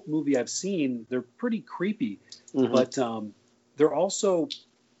cult movie I've seen, they're pretty creepy, but they're also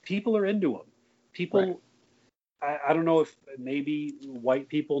people are into them. People, I don't know if maybe white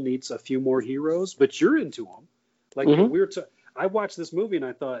people needs a few more heroes, but you're into them. Like I watched this movie and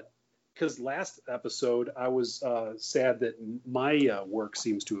I thought, because last episode I was sad that my work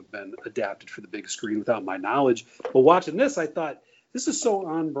seems to have been adapted for the big screen without my knowledge. But watching this, I thought this is so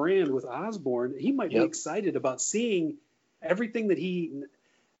on brand with Osborne. He might be excited about seeing everything that he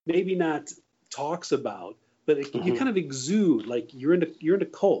maybe not talks about. But you kind of exude like you're into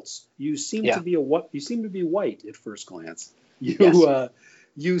cults. You seem to be white at first glance.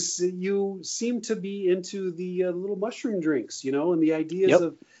 You seem to be into the little mushroom drinks, and the ideas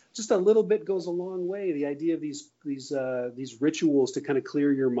of just a little bit goes a long way. The idea of these rituals to kind of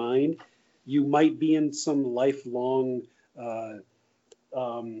clear your mind. You might be in some lifelong not.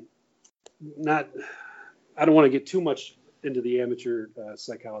 I don't want to get too much into the amateur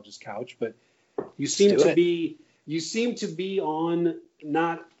psychologist couch, but you seem to be on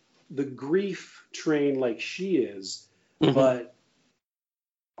not the grief train like she is, Mhm. but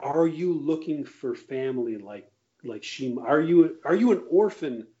are you looking for family like she? Are you an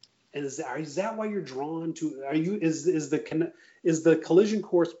orphan? And is that why you're drawn to? Is the collision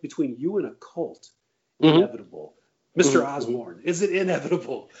course between you and a cult Mhm. inevitable? Mr. Mhm. Osborne, is it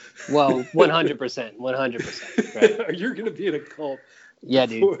inevitable? Well, 100%, 100%, right? Are you going to be in a cult Yeah,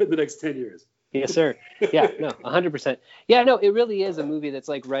 dude. for the next 10 years? Yes, sir. Yeah, no, 100%. Yeah, no, it really is a movie that's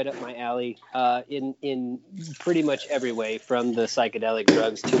like right up my alley, in pretty much every way, from the psychedelic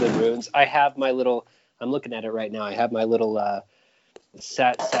drugs to the runes. I have my little. I'm looking at it right now. I have my little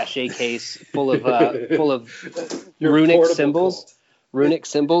sachet case full of Your runic portable symbols. cult. Runic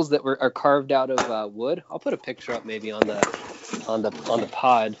symbols that are carved out of wood. I'll put a picture up maybe on the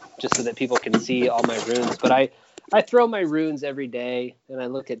pod, just so that people can see all my runes. But I throw my runes every day, and I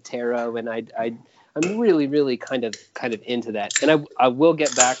look at tarot, and I'm really, really kind of into that. And I will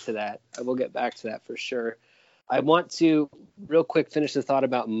get back to that. I will get back to that for sure. I want to real quick finish the thought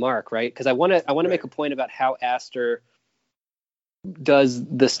about Mark, right? Because I want to make a point about how Aster does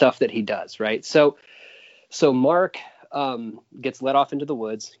the stuff that he does, right? So Mark gets let off into the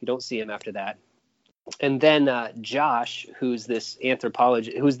woods. You don't see him after that. And then Josh, who's this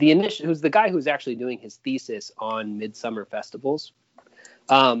anthropologist, who's the guy who's actually doing his thesis on Midsummer festivals.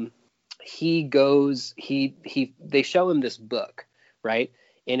 He goes, they show him this book, right?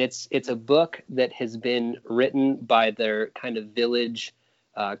 And it's a book that has been written by their kind of village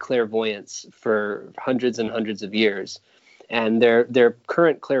clairvoyants for hundreds and hundreds of years. And their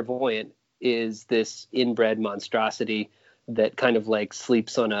current clairvoyant is this inbred monstrosity that kind of like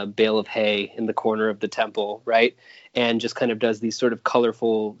sleeps on a bale of hay in the corner of the temple, right? And just kind of does these sort of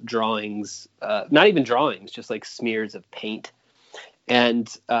colorful drawings, not even drawings, just like smears of paint. And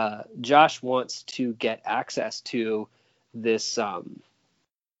Josh wants to get access to this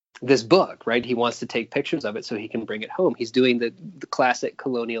this book, right? He wants to take pictures of it so he can bring it home. He's doing the classic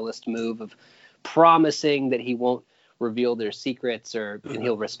colonialist move of promising that he won't reveal their secrets and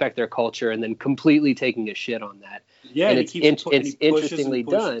he'll respect their culture, and then completely taking a shit on that. Yeah, and it's interestingly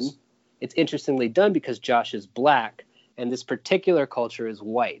done. It's interestingly done because Josh is black and this particular culture is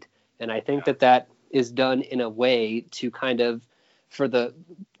white. And I think that is done in a way to kind of, for the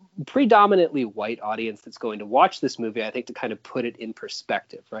predominantly white audience that's going to watch this movie, I think to kind of put it in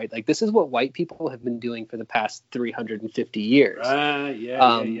perspective, right? Like, this is what white people have been doing for the past 350 years.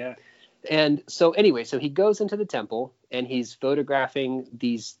 Yeah. And so anyway, so he goes into the temple and he's photographing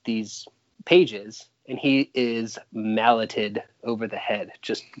these pages, and he is malleted over the head,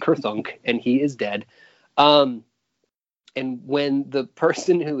 just kerthunk, and he is dead. And when the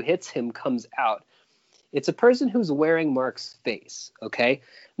person who hits him comes out, it's a person who's wearing Mark's face. Okay,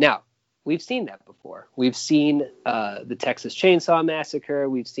 now we've seen that before. We've seen the Texas Chainsaw Massacre.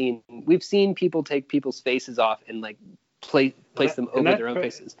 We've seen people take people's faces off and like place them over their own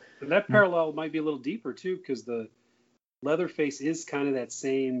faces. And that parallel might be a little deeper too, because the Leatherface is kind of that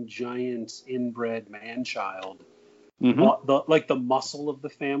same giant inbred man-child, like the muscle of the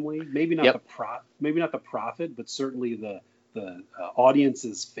family. Maybe not the prophet, but certainly the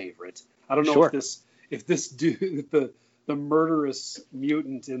audience's favorite. I don't know if this dude, the murderous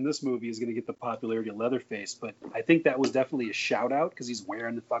mutant in this movie, is going to get the popularity of Leatherface, but I think that was definitely a shout out because he's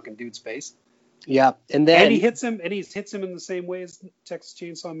wearing the fucking dude's face. Yeah, and then he hits him in the same way as Texas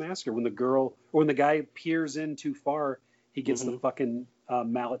Chainsaw Massacre. When the guy peers in too far, he gets the fucking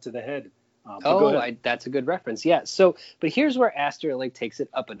mallet to the head. That's a good reference. Yeah. So, but here's where Aster like takes it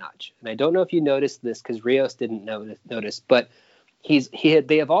up a notch, and I don't know if you noticed this because Rios didn't notice, but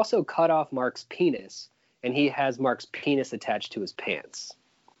they have also cut off Mark's penis, and he has Mark's penis attached to his pants.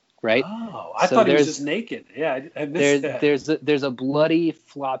 Right? Oh, I thought he was just naked. Yeah, I missed that. There's a bloody,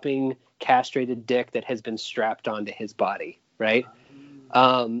 flopping, castrated dick that has been strapped onto his body, right?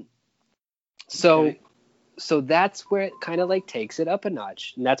 So that's where it kind of like takes it up a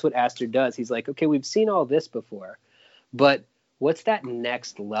notch, and that's what Aster does. He's like, okay, we've seen all this before, but what's that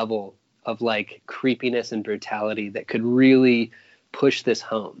next level of like creepiness and brutality that could really push this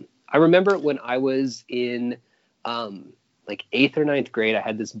home? I remember when I was in like 8th or 9th grade, I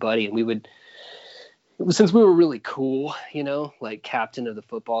had this buddy, and since we were really cool, like captain of the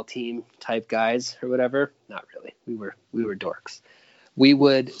football team type guys or whatever. Not really. We were dorks. We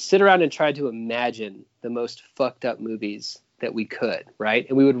would sit around and try to imagine the most fucked up movies that we could, right?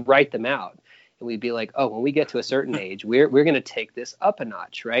 And we would write them out, and we'd be like, oh, when we get to a certain age, we're going to take this up a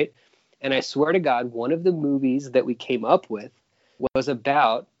notch, right? And I swear to God, one of the movies that we came up with was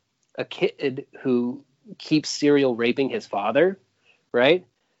about a kid who keeps serial raping his father, right?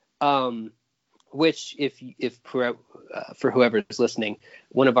 which for whoever is listening,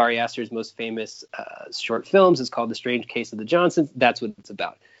 one of Ari Aster's most famous short films is called The Strange Case of the Johnsons. That's what it's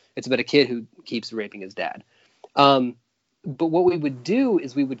about. It's about a kid who keeps raping his dad. But what we would do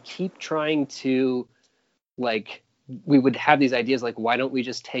is we would keep trying to, like, we would have these ideas like, why don't we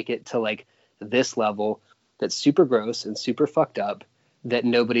just take it to like this level that's super gross and super fucked up that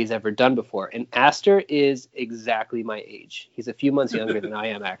nobody's ever done before. And Aster is exactly my age. He's a few months younger than I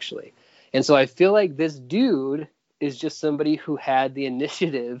am, actually. And so I feel like this dude is just somebody who had the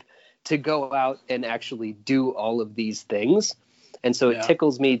initiative to go out and actually do all of these things. And so it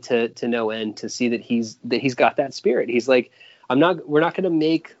tickles me to no end to see that he's got that spirit. He's like, we're not going to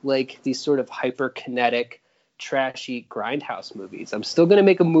make like these sort of hyperkinetic, trashy grindhouse movies. I'm still going to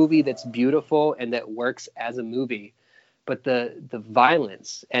make a movie that's beautiful and that works as a movie. But the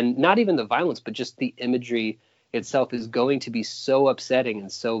violence, and not even the violence, but just the imagery itself is going to be so upsetting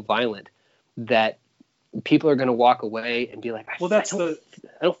and so violent that people are going to walk away and be like, I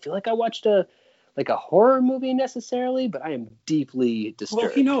don't feel like I watched a horror movie necessarily, but I am deeply disturbed.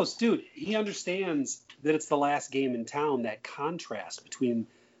 Well, he knows, dude. He understands that it's the last game in town. That contrast between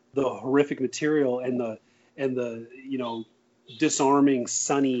the horrific material and the disarming,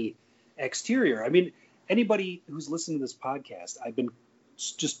 sunny exterior. I mean, anybody who's listened to this podcast, I've been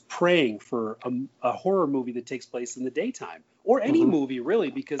just praying for a horror movie that takes place in the daytime, or any movie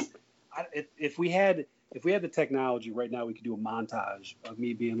really, because if we had the technology right now, we could do a montage of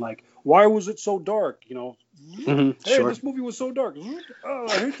me being like, why was it so dark? Hey, this movie was so dark. Oh,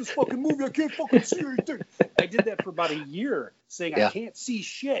 I hate this fucking movie. I can't fucking see anything. I did that for about a year, saying I can't see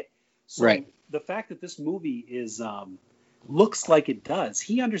shit. So the fact that this movie is looks like it does,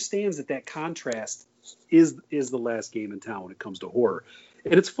 he understands that contrast is the last game in town when it comes to horror.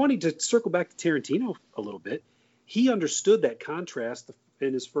 And it's funny to circle back to Tarantino a little bit. He understood that contrast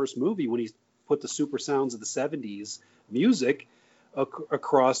in his first movie when he put the super sounds of the 70s music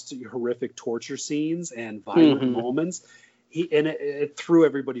across horrific torture scenes and violent moments. It threw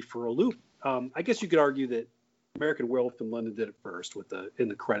everybody for a loop. I guess you could argue that American Werewolf in London did it first in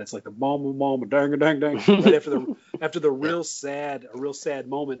the credits, like the mom mom dang dang dang right after the real sad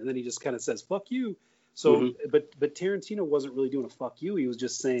moment, and then he just kind of says fuck you. So but Tarantino wasn't really doing a fuck you. He was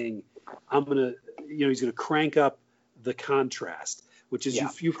just saying he's gonna crank up the contrast, which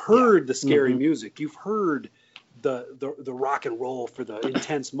is you've heard the scary music, you've heard the rock and roll for the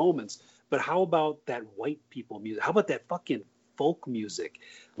intense moments, but how about that white people music? How about that fucking folk music,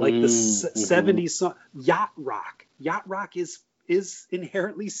 like the 70s song? Yacht rock is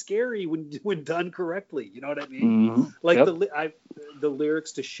inherently scary when done correctly. You know what I mean? Like the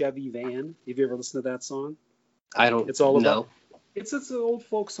lyrics to Chevy Van. Have you ever listened to that song? I don't. It's all about. It's an old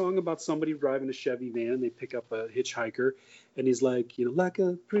folk song about somebody driving a Chevy van, and they pick up a hitchhiker, and he's like, like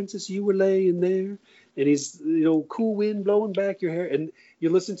a princess you were laying there, and he's, cool wind blowing back your hair, and you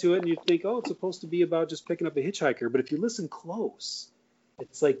listen to it and you think, oh, it's supposed to be about just picking up a hitchhiker, but if you listen close,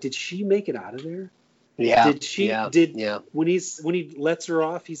 it's like, did she make it out of there? Yeah. Did she? When he lets her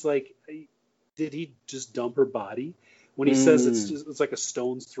off, he's like, did he just dump her body? When he says it's like a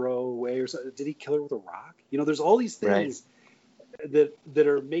stone's throw away or something, did he kill her with a rock? There's all these things. Right. That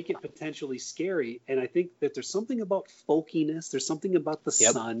are make it potentially scary, and I think that there's something about folkiness. There's something about the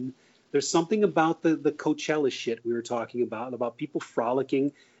sun. There's something about the Coachella shit we were talking about people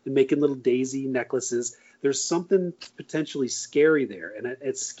frolicking and making little daisy necklaces. There's something potentially scary there, and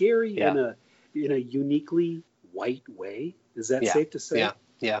it's scary in a uniquely white way. Is that safe to say?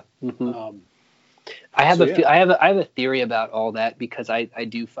 Yeah. I have a theory about all that, because I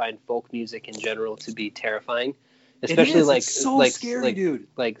do find folk music in general to be terrifying. Especially scary, dude.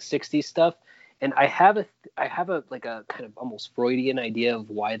 Like 60s stuff, and I have a like a kind of almost Freudian idea of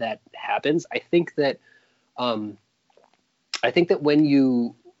why that happens. I think that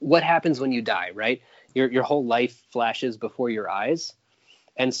what happens when you die, right? Your whole life flashes before your eyes,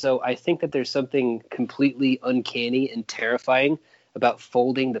 and so I think that there's something completely uncanny and terrifying about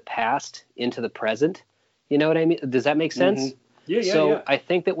folding the past into the present. You know what I mean? Does that make sense? So I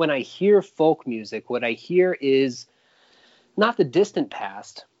think that when I hear folk music, what I hear is not the distant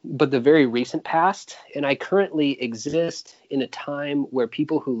past, but the very recent past. And I currently exist in a time where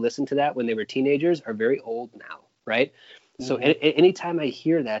people who listened to that when they were teenagers are very old now, right? So anytime I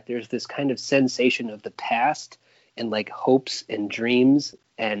hear that, there's this kind of sensation of the past and like hopes and dreams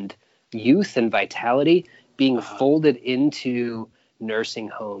and youth and vitality being folded into nursing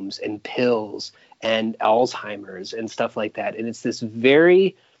homes and pills and Alzheimer's and stuff like that. And it's this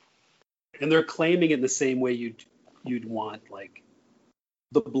very... And they're claiming it in the same way you'd want, like,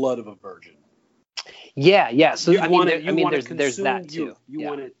 the blood of a virgin. Yeah. So there's that too. You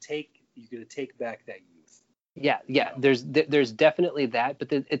want to take going to take back that youth. Yeah. There's definitely that,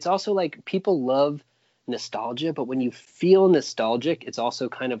 but it's also like people love nostalgia, but when you feel nostalgic, it's also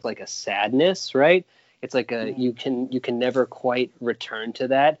kind of like a sadness, right? It's like you can never quite return to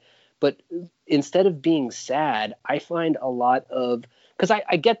that. But instead of being sad, I find a lot of, because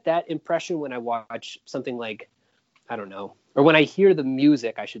I get that impression when I watch something like, I don't know, or when I hear the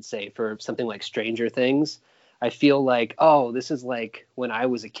music, I should say, for something like Stranger Things, I feel like, oh, this is like when I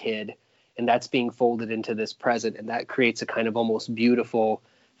was a kid, and that's being folded into this present, and that creates a kind of almost beautiful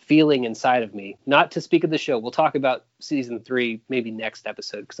feeling inside of me. Not to speak of the show. We'll talk about season 3 maybe next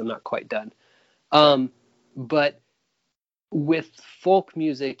episode because I'm not quite done. But with folk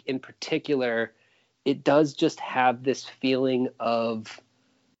music in particular, it does just have this feeling of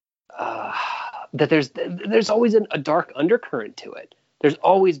that there's always a dark undercurrent to it. There's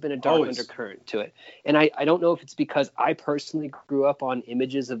always been a dark undercurrent to it. And I don't know if it's because I personally grew up on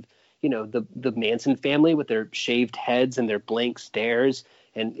images of, the Manson family with their shaved heads and their blank stares,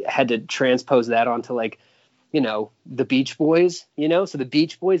 and had to transpose that onto like, the Beach Boys, so the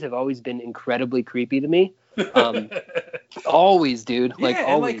Beach Boys have always been incredibly creepy to me. Always, dude. Like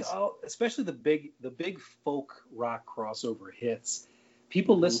always. And especially the big folk rock crossover hits.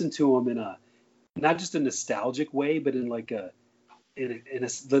 People listen to them in a, not just a nostalgic way, but in like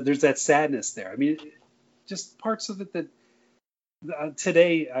there's that sadness there. I mean, just parts of it that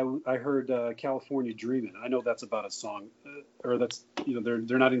today I heard California Dreamin'. I know that's about a song, or that's, they're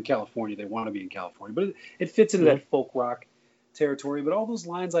not in California. They want to be in California, but it fits into that folk rock territory. But all those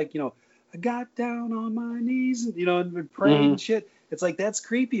lines like, I got down on my knees, and prayed and shit. It's like, that's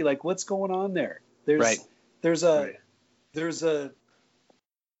creepy. Like, what's going on there? There's a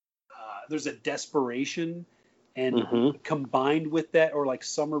desperation, and combined with that, or like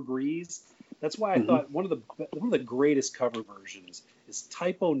Summer Breeze. That's why I thought one of the greatest cover versions is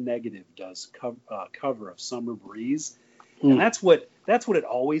Typo Negative does cover of Summer Breeze, and that's what it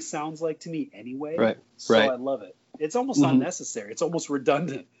always sounds like to me anyway. Right. So I love it. It's almost unnecessary. It's almost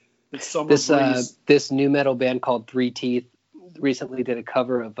redundant. It's Summer Breeze. This new metal band called Three Teeth recently did a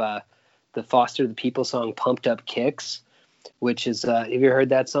cover of the Foster the People song "Pumped Up Kicks," which is have you heard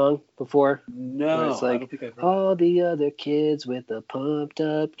that song before? No, it's like, I don't think I've heard all the other kids with the pumped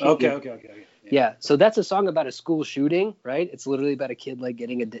up kicks. Okay. Yeah, so that's a song about a school shooting, right? It's literally about a kid like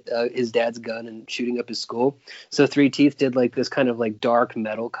getting his dad's gun and shooting up his school. So Three Teeth did like this kind of like dark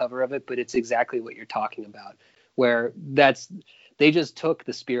metal cover of it, but it's exactly what you're talking about, where they just took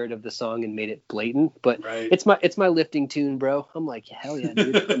the spirit of the song and made it blatant. But it's my lifting tune, bro. I'm like, hell yeah,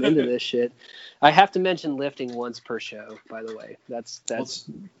 dude, I'm into this shit. I have to mention lifting once per show, by the way. That's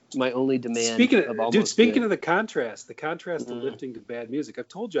my only demand. Speaking of the contrast to lifting to bad music, I've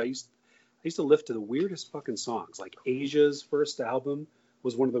told you I used to lift to the weirdest fucking songs. Like Asia's first album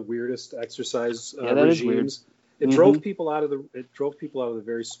was one of the weirdest exercise regimes. It drove people out of the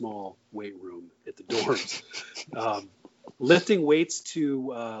very small weight room at the dorms. Lifting weights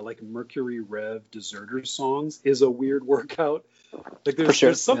to like Mercury Rev Deserters songs is a weird workout. Like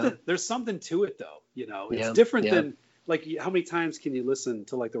there's something to it though. It's different than like, how many times can you listen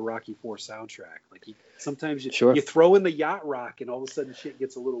to like the Rocky IV soundtrack? Like sometimes you throw in the yacht rock and all of a sudden shit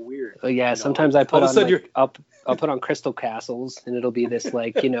gets a little weird. Oh yeah, sometimes I put on I'll put on Crystal Castles, and it'll be this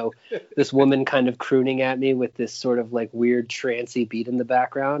like, this woman kind of crooning at me with this sort of like weird trancey beat in the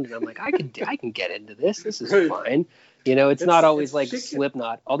background, and I'm like, I can get into this. This is fine. It's not always like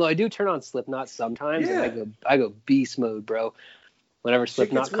Slipknot, although I do turn on Slipknot sometimes, and I go beast mode, bro. Whenever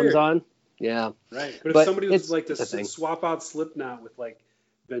Slipknot comes on. Yeah. Right. But if somebody was like to swap out Slipknot with like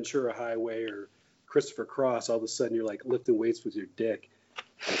Ventura Highway or Christopher Cross, all of a sudden you're like lifting weights with your dick.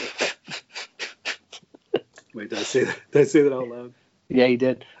 Wait, did I say that out loud? Yeah, you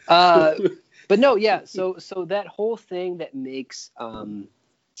did. But no, yeah. So that whole thing that makes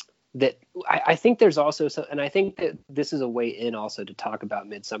that I think there's also and I think that this is a way in also to talk about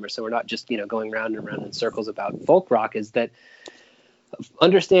Midsommar. So we're not just going round and round in circles about folk rock. Is that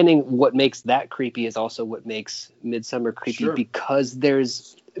understanding what makes that creepy is also what makes Midsommar creepy, because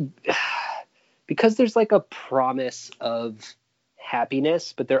there's like a promise of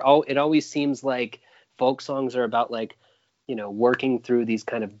happiness, but it always seems like folk songs are about like, working through these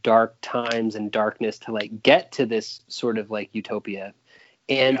kind of dark times and darkness to like get to this sort of like utopia.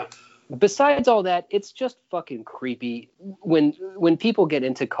 And besides all that, it's just fucking creepy when people get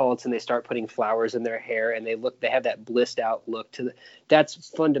into cults and they start putting flowers in their hair and they have that blissed out look that's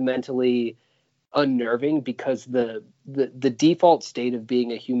fundamentally unnerving, because the default state of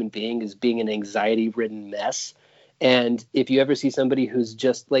being a human being is being an anxiety ridden mess. And if you ever see somebody who's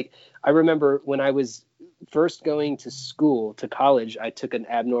just like, I remember when I was first going to school, to college, I took an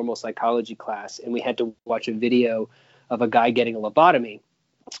abnormal psychology class, and we had to watch a video of a guy getting a lobotomy.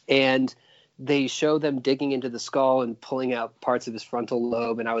 And they show them digging into the skull and pulling out parts of his frontal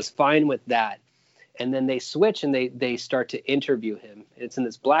lobe, and I was fine with that. And then they switch and they start to interview him. It's in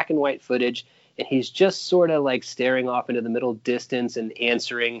this black and white footage, and he's just sort of like staring off into the middle distance and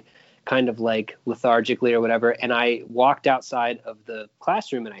answering kind of like lethargically or whatever. And I walked outside of the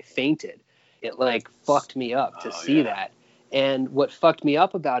classroom and I fainted. It like fucked me up to see that. And what fucked me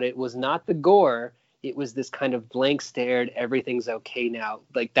up about it was not the gore. It was this kind of blank stared, everything's okay now.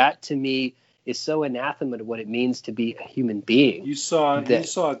 Like that to me is so anathema to what it means to be a human being. You saw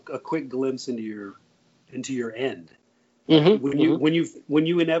a quick glimpse into your end. Mm-hmm, When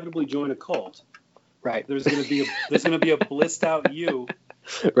you inevitably join a cult, right? There's gonna be a blissed out you,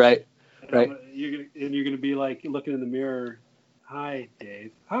 right? Right. You're gonna be like looking in the mirror. Hi,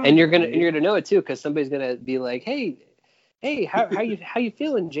 Dave. Hi, and you're gonna know it too, because somebody's gonna be like, hey, how you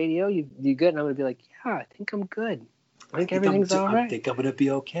feeling, JDO? You good? And I'm gonna be like, yeah, I think I'm good. I think everything's all right. I think I'm gonna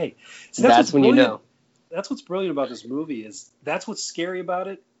be okay. So that's when you know. That's what's brilliant about this movie that's what's scary about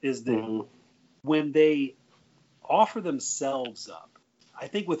it is that when they offer themselves up. I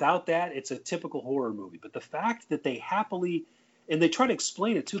think without that, it's a typical horror movie. But the fact that they happily, and they try to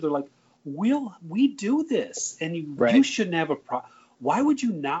explain it too, they're like, we do this, and you shouldn't have a problem. Why would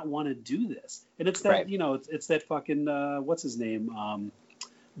you not want to do this? And it's that, it's that fucking, what's his name?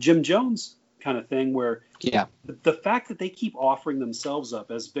 Jim Jones kind of thing where the fact that they keep offering themselves up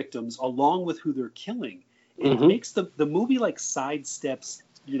as victims along with who they're killing, it makes the movie like sidesteps,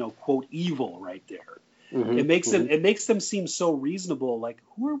 quote, evil right there. Mm-hmm. It makes them seem so reasonable. Like,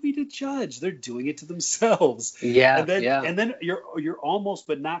 who are we to judge? They're doing it to themselves. Yeah. And then you're almost,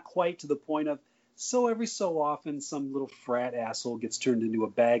 but not quite to the point of. So every so often, some little frat asshole gets turned into a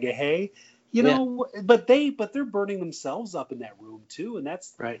bag of hay, But they're burning themselves up in that room too, and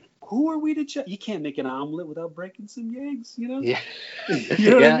that's right. Who are we to judge? You can't make an omelet without breaking some eggs, Yeah. I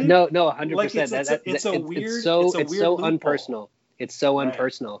mean? No, 100%. Like it's so unpersonal. It's so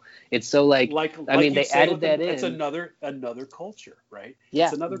unpersonal. It's so like I mean, they added that in. It's another culture, right? Yeah,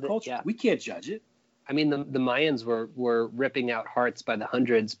 it's another culture. Yeah. We can't judge it. I mean, the Mayans were ripping out hearts by the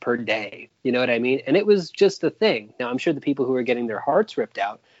hundreds per day. You know what I mean? And it was just a thing. Now, I'm sure the people who were getting their hearts ripped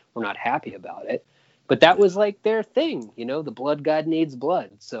out were not happy about it. But that was like their thing. The blood god needs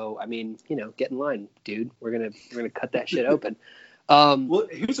blood. So, I mean, get in line, dude. We're gonna cut that shit open. Well,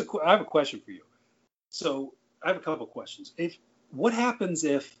 I have a question for you. So I have a couple of questions. What happens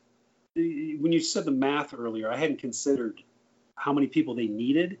if, when you said the math earlier, I hadn't considered how many people they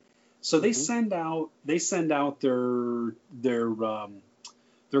needed. So they send out their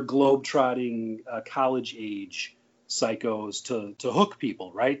globe-trotting college age psychos to hook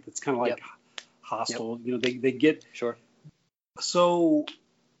people, right? It's kind of like hostile. Yep. They get sure. So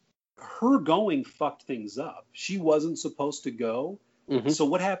her going fucked things up. She wasn't supposed to go. Mm-hmm. So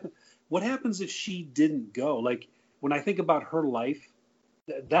what happened? What happens if she didn't go? Like, when I think about her life,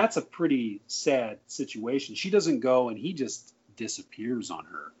 that's a pretty sad situation. She doesn't go, and he just disappears on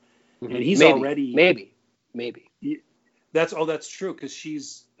her. Mm-hmm. And he's maybe. That's true, because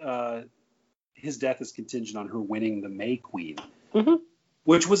she's his death is contingent on her winning the May Queen,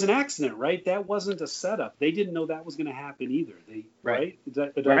 which was an accident, right? That wasn't a setup. They didn't know that was going to happen either. Right?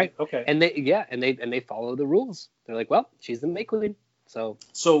 Right. Okay. And they follow the rules. They're like, well, she's the May Queen, so.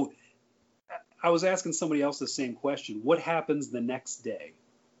 I was asking somebody else the same question. What happens the next day?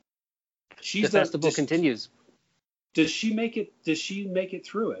 The festival continues. Does she make it? Does she make it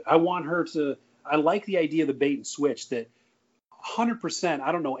through it? I want her to. I like the idea of the bait and switch. That 100%.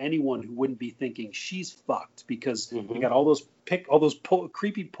 I don't know anyone who wouldn't be thinking she's fucked because you got all those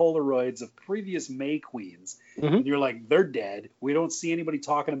creepy Polaroids of previous May Queens. And you're like, they're dead. We don't see anybody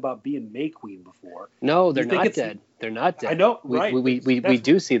talking about being May Queen before. No, they're not dead. They're not dead. I know, right? We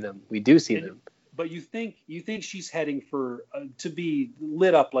do see them. We do see them. But you think she's heading for to be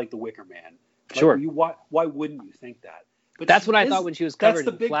lit up like the Wicker Man? Like, sure. Why wouldn't you think that? But that's what I thought when she was covered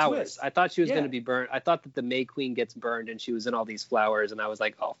in flowers. Twist. I thought she was going to be burned. I thought that the May Queen gets burned and she was in all these flowers, and I was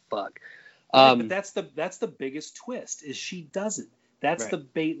like, oh fuck. But that's the biggest twist is she doesn't. That's the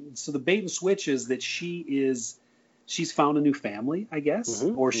bait. So the bait and switch is that she's found a new family, I guess,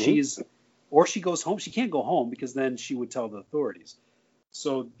 or she goes home. She can't go home because then she would tell the authorities.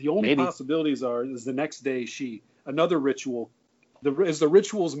 So the only possibilities is the next day another ritual. As the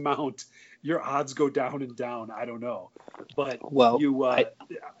rituals mount, your odds go down and down. I don't know, but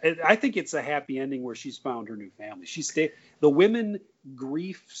I think it's a happy ending where she's found her new family. The women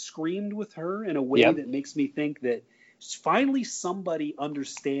grief screamed with her in a way that makes me think that finally somebody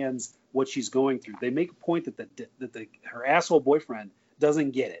understands what she's going through. They make a point that her asshole boyfriend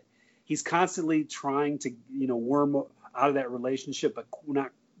doesn't get it. He's constantly trying to, worm out of that relationship,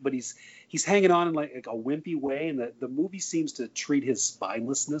 but he's hanging on in like a wimpy way, and the movie seems to treat his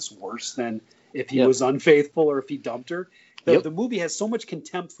spinelessness worse than if he was unfaithful or if he dumped her. The movie has so much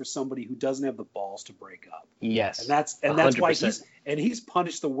contempt for somebody who doesn't have the balls to break up. Yes, and that's why he's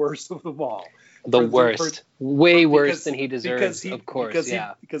punished the worst of them all. Way worse than he deserves.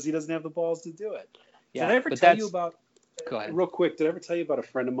 Because he doesn't have the balls to do it. Yeah, did I ever tell you about? Go ahead. Real quick. Did I ever tell you about a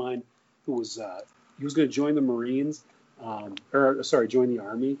friend of mine who was he was going to join the Marines, join the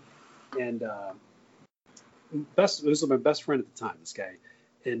Army, and this was my best friend at the time. This guy.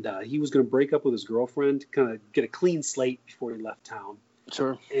 And he was going to break up with his girlfriend, kind of get a clean slate before he left town.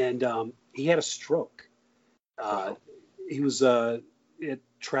 Sure. And he had a stroke. He was at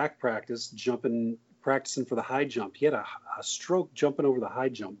track practice, practicing for the high jump. He had a stroke jumping over the high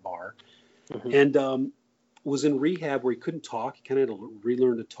jump bar, and was in rehab where he couldn't talk. He kind of had to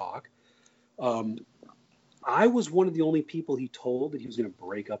relearn to talk. I was one of the only people he told that he was going to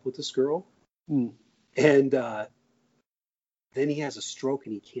break up with this girl. And then he has a stroke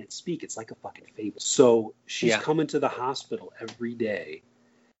and he can't speak. It's like a fucking fable. So she's coming to the hospital every day.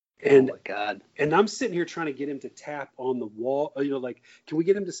 And, oh my God. And I'm sitting here trying to get him to tap on the wall. Can we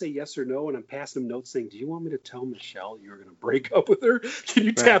get him to say yes or no? And I'm passing him notes saying, do you want me to tell Michelle you're going to break up with her? Can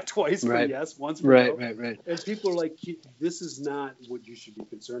you tap twice for yes, once for no? Right. And people are like, this is not what you should be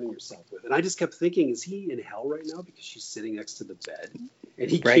concerning yourself with. And I just kept thinking, is he in hell right now because she's sitting next to the bed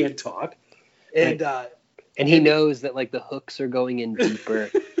and he can't talk? And and he knows that like the hooks are going in deeper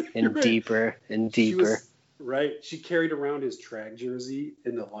and deeper and deeper. She carried around his track jersey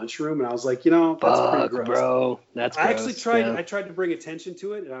in the lunchroom, and I was like, that's pretty gross, bro. That's gross. I actually tried. Yeah. I tried to bring attention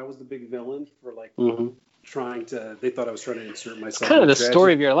to it, and I was the big villain for trying to. They thought I was trying to insert myself. It's kind of the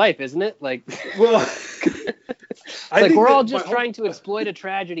story of your life, isn't it? Like, well, like we're all just trying to exploit a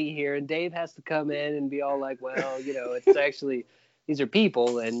tragedy here, and Dave has to come in and be all like, well, it's actually. These are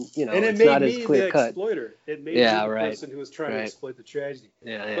people, and it's not as clear cut. Exploiter. It made me the person who was trying to exploit the tragedy.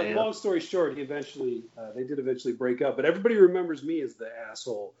 But long story short, they did eventually break up. But everybody remembers me as the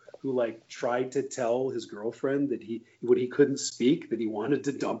asshole who tried to tell his girlfriend that when he couldn't speak, that he wanted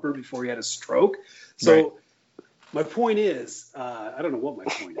to dump her before he had a stroke. So my point is, I don't know what my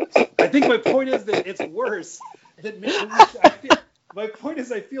point is. I think my point is that it's worse. My point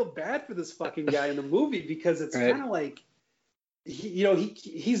is, I feel bad for this fucking guy in the movie because it's kind of like.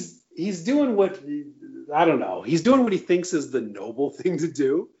 He's doing what I don't know. He's doing what he thinks is the noble thing to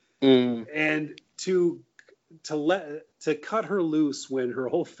do, and to cut her loose when her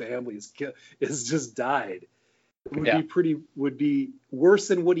whole family is just died would be worse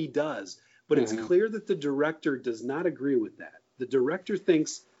than what he does. But it's clear that the director does not agree with that. The director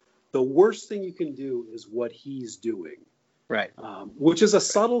thinks the worst thing you can do is what he's doing, which is a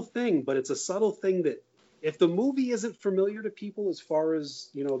subtle thing, but it's a subtle thing that. If the movie isn't familiar to people as far as,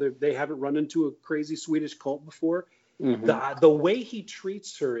 they haven't run into a crazy Swedish cult before, the way he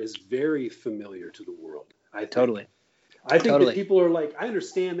treats her is very familiar to the world. I think that people are like, I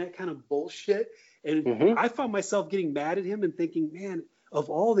understand that kind of bullshit. And I found myself getting mad at him and thinking, man, of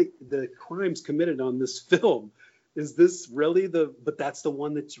all the crimes committed on this film, is this really but that's the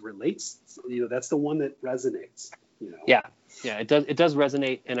one that relates, that's the one that resonates, Yeah, it does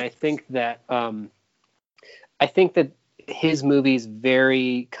resonate. And I think that, his movies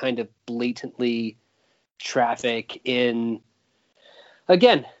very kind of blatantly traffic in,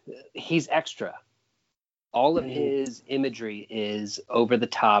 again, he's extra. All of his imagery is over the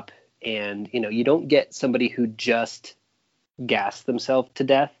top, and, you don't get somebody who just gassed themselves to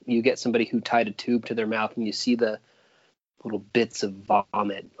death. You get somebody who tied a tube to their mouth, and you see the little bits of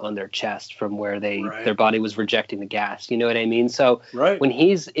vomit on their chest from where their body was rejecting the gas. You know what I mean? So when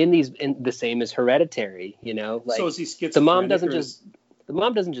he's in the same as Hereditary, so is he schizophrenic? The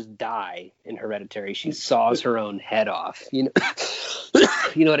mom doesn't just die in Hereditary. She saws her own head off. You know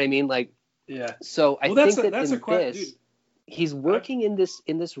what I mean? Like, yeah. So I think he's working in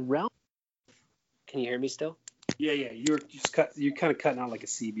this realm. Can you hear me still? Yeah. You're kind of cutting out like a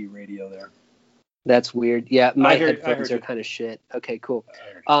CB radio there. That's weird. Yeah, my headphones are kind of shit. Okay, cool.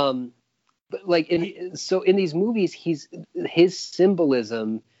 But so in these movies, his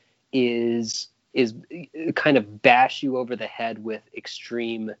symbolism is kind of bash you over the head with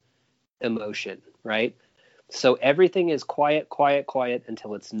extreme emotion, right? So everything is quiet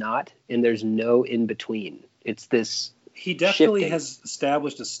until it's not, and there's no in between. It's this. He definitely has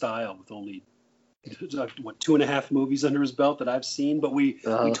established a style with only 2.5 movies under his belt that I've seen, but we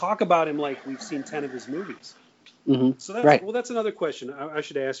talk about him like we've seen 10 of his movies. Mm-hmm. So that's Right. well, that's another question I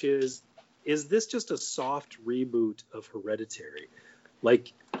should ask you is this just a soft reboot of Hereditary?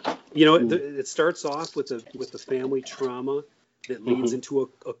 Like, it starts off with the family trauma that leads Mm-hmm. into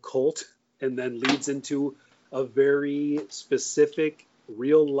a cult and then leads into a very specific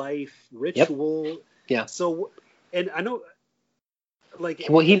real life Yep. ritual. Yeah. So, and I know, like,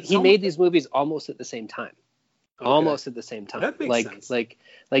 Well, it's he almost made these movies almost at the same time. okay. Almost at the same time. That makes sense. Like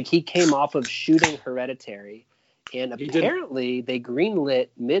he came off of shooting Hereditary, and He did. apparently they greenlit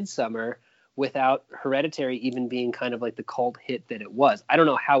Midsommar without Hereditary even being kind of like the cult hit that it was. I don't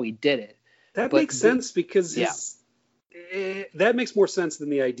know how he did it, That but makes sense because yeah, that makes more sense than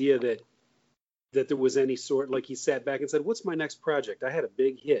the idea that there was any sort, like, he sat back and said, "What's my next project? I had a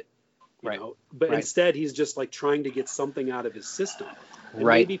big hit." right, But right, instead he's just like trying to get something out of his system, and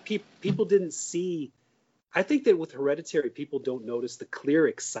right. maybe people didn't see. I think that with Hereditary, people don't notice the clear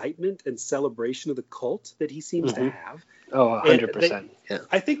excitement and celebration of the cult that he seems to Mm-hmm. have. Oh, And 100%. Yeah.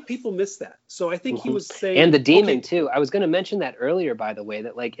 I think people miss that. So I think he Mm-hmm. was saying, And the demon okay, too. I was going to mention that earlier, by the way,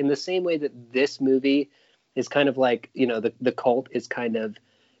 that like in the same way that this movie is kind of like, the cult is kind of,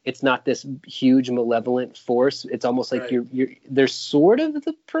 it's not this huge malevolent force. It's almost like right, they're sort of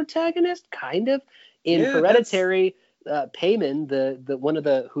the protagonist, kind of. In yeah, that's Hereditary, Payman, the one of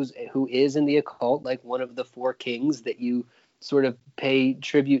the who is in the occult, like one of the four kings that you sort of pay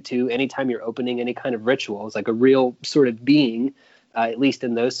tribute to anytime you're opening any kind of ritual, is like a real sort of being, at least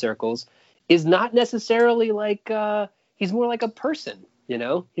in those circles, is not necessarily like he's more like a person. He's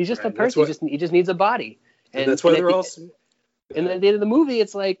just a right. That's person. what, He just needs a body. and And that's why they're also. and then at the end of the movie,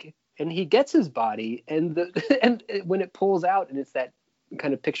 it's like, and he gets his body, and and when it pulls out, and it's that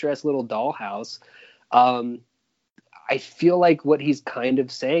kind of picturesque little dollhouse. I feel like what he's kind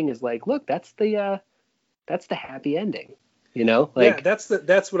of saying is like, look, that's the happy ending, Yeah, like, that's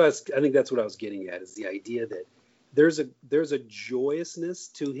what I think that's what I was getting at, is the idea that there's a joyousness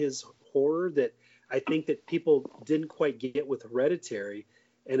to his horror that I think that people didn't quite get with Hereditary,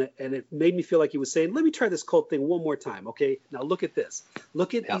 and it made me feel like he was saying, let me try this cult thing one more time. Okay, now look at this.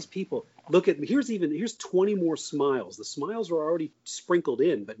 Look at yeah, these people. Here's 20 more smiles. The smiles were already sprinkled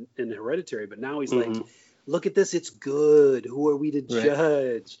in, but in Hereditary, but now he's like, mm-hmm. look at this, it's good. Who are we to Right,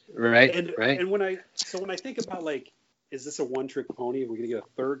 judge? right, And right. and when I think about, like, is this a one-trick pony? Are we going to get a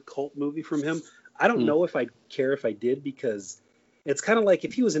third cult movie from him? I don't Mm. know if I'd care if I did, because it's kind of like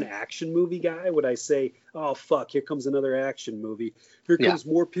if he was an action movie guy, would I say, oh, fuck, here comes another action movie. Here Yeah. comes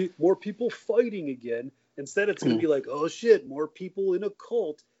more people fighting again. Instead, it's going to Mm. be like, oh, shit, more people in a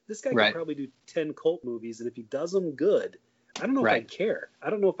cult. This guy could Right, probably do 10 cult movies, and if he does them good, I don't know if right. I'd care. I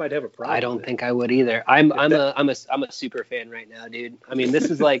don't know if I'd have a I problem don't with it. think I would either. I'm If I'm that, a I'm a I'm a super fan right now, dude. I mean, this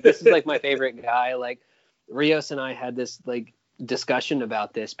is like my favorite guy. Like, Rios and I had this like discussion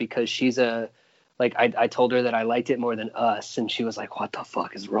about this because she's I told her that I liked it more than Us, and she was like, what the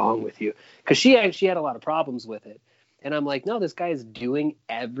fuck is wrong with you? Because she actually had a lot of problems with it. And I'm like, no, this guy is doing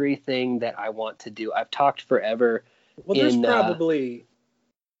everything that I want to do. I've talked forever well, in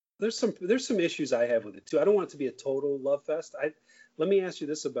there's some issues I have with it too. I don't want it to be a total love fest. Let me ask you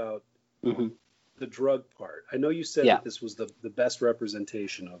this about mhm. the drug part. I know you said Yeah. that this was the best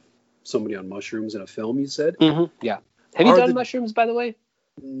representation of somebody on mushrooms in a film. You said, Yeah. Have you are done the mushrooms, by the way?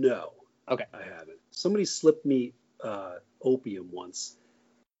 no, Okay. I haven't. Somebody slipped me opium once.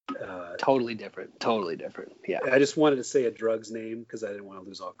 Totally different. Totally different. Yeah. I just wanted to say a drug's name because I didn't want to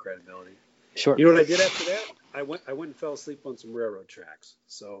lose all credibility. Sure. You know what I did after that? I went and fell asleep on some railroad tracks.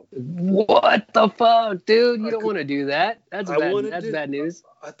 So What the fuck, dude? You I don't could want to do that. That's I bad. wanted That's to. bad news.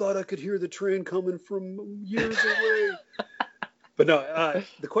 I thought I could hear the train coming from years away. But no,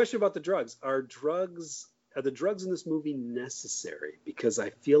 the question about the drugs: are the drugs in this movie necessary? Because I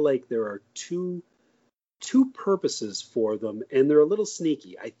feel like there are two purposes for them, and they're a little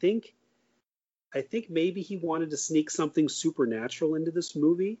sneaky. I think maybe he wanted to sneak something supernatural into this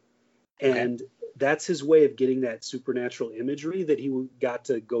movie, Okay. and that's his way of getting that supernatural imagery that he got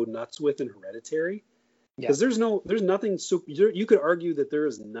to go nuts with in Hereditary. Yeah. Because there's nothing super. You could argue that there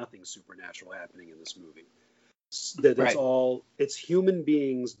is nothing supernatural happening in this movie. That Right. it's human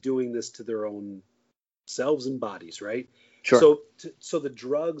beings doing this to their own selves and bodies, right? Sure. So the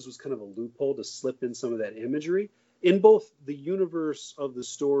drugs was kind of a loophole to slip in some of that imagery in both the universe of the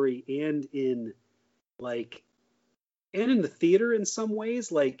story and in the theater in some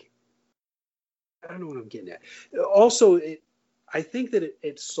ways. Like, I don't know what I'm getting at. Also, I think that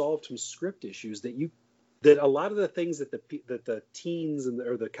it solved some script issues that a lot of the things that the teens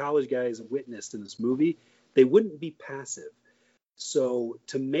or the college guys witnessed in this movie, they wouldn't be passive. So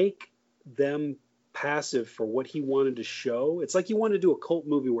to make them passive for what he wanted to show, it's like he wanted to do a cult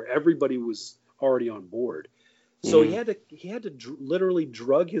movie where everybody was already on board. So he had to literally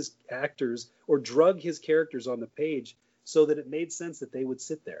drug his actors or drug his characters on the page so that it made sense that they would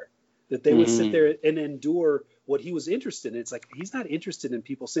sit there, that they would sit there and endure what he was interested in. It's like he's not interested in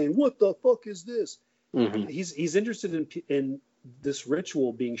people saying, "What the fuck is this?" He's interested in this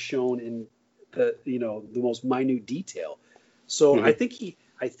ritual being shown in the most minute detail. So I think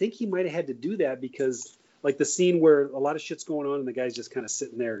he might have had to do that because like the scene where a lot of shit's going on and the guy's just kind of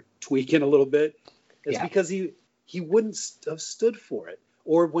sitting there tweaking a little bit. It's because he wouldn't have stood for it.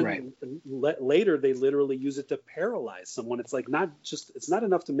 Or when later they literally use it to paralyze someone. It's like it's not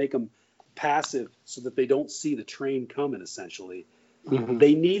enough to make them passive so that they don't see the train coming, essentially.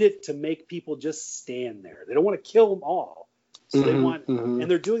 They need it to make people just stand there. They don't want to kill them all. So they want, and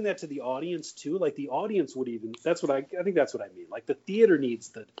they're doing that to the audience too. Like the audience would even, I think that's what I mean. Like the theater needs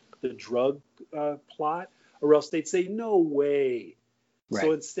the drug plot, or else they'd say, no way. Right.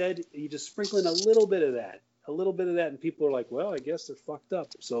 So instead, you just sprinkle in a little bit of that, and people are like, well, I guess they're fucked up.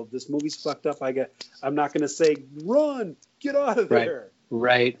 So if this movie's fucked up, I'm not going to say, run, get out of there.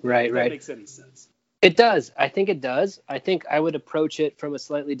 Right. If that makes any sense. It does. I think it does. I think I would approach it from a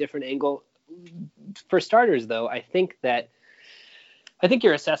slightly different angle. For starters, though, I think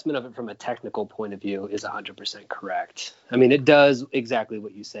your assessment of it from a technical point of view is 100% correct. I mean, it does exactly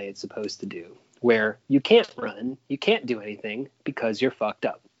what you say it's supposed to do, where you can't run, you can't do anything because you're fucked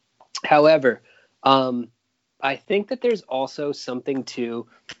up. However, I think that there's also something to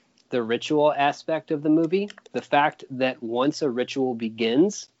the ritual aspect of the movie. The fact that once a ritual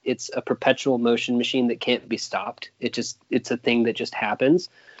begins, it's a perpetual motion machine that can't be stopped. It's a thing that just happens.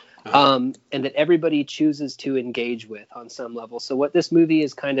 And that everybody chooses to engage with on some level. So what this movie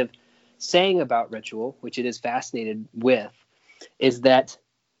is kind of saying about ritual, which it is fascinated with, is that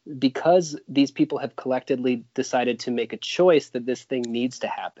because these people have collectively decided to make a choice that this thing needs to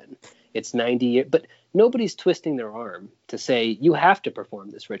happen, it's 90 years, but nobody's twisting their arm to say, you have to perform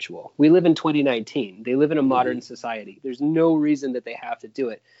this ritual. We live in 2019. They live in a modern society. There's no reason that they have to do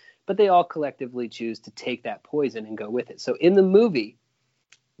it, but they all collectively choose to take that poison and go with it. So in the movie,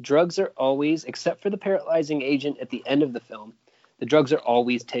 drugs are always, except for the paralyzing agent at the end of the film, the drugs are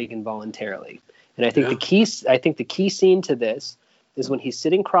always taken voluntarily. And I think the key scene to this is when he's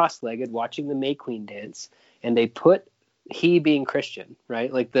sitting cross-legged watching the May Queen dance, and they put, he being Christian,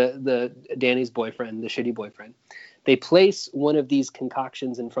 right? Like the Danny's boyfriend, the shitty boyfriend, they place one of these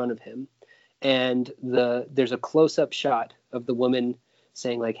concoctions in front of him, and there's a close-up shot of the woman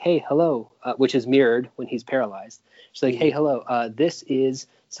saying like, hey, hello, which is mirrored when he's paralyzed. She's like, hey, hello, this is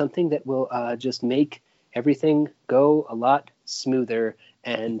something that will just make everything go a lot smoother.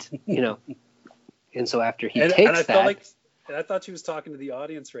 And, and so after he takes that. And I thought she was talking to the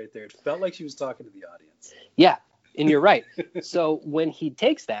audience right there. It felt like she was talking to the audience. Yeah. And you're right. So when he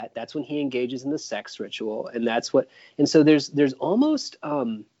takes that, that's when he engages in the sex ritual. And so there's almost,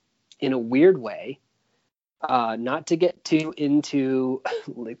 in a weird way, not to get too into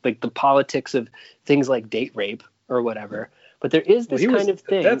like the politics of things like date rape or whatever, but there is this kind of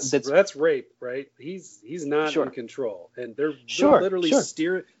thing that's rape, right? He's not in control, and they're literally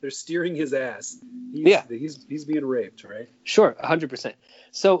steering his ass. He's being raped, right? Sure, 100%.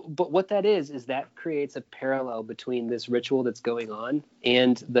 So, but what that is that creates a parallel between this ritual that's going on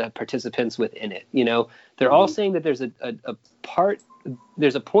and the participants within it. They're all saying that there's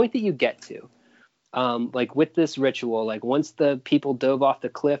there's a point that you get to. Like with this ritual, like once the people dove off the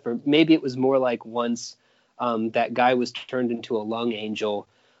cliff, or maybe it was more like once that guy was turned into a lung angel,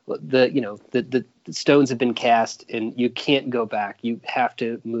 the stones have been cast and you can't go back. You have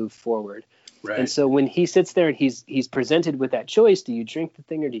to move forward. Right. And so when he sits there and he's presented with that choice, do you drink the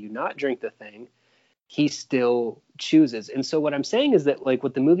thing or do you not drink the thing? He still chooses. And so what I'm saying is that like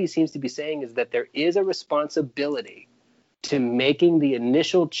what the movie seems to be saying is that there is a responsibility to making the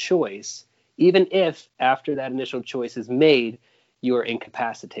initial choice, even if after that initial choice is made, you are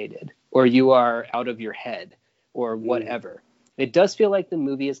incapacitated or you are out of your head or whatever. It does feel like the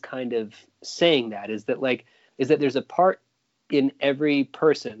movie is kind of saying that, is that there's a part in every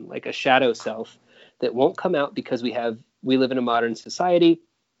person, like a shadow self, that won't come out because we live in a modern society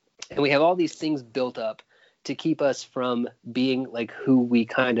and we have all these things built up to keep us from being like who we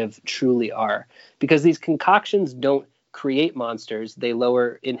kind of truly are, because these concoctions don't create monsters, they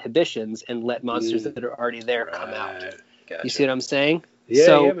lower inhibitions and let monsters that are already there come out. Gotcha. You see what I'm saying?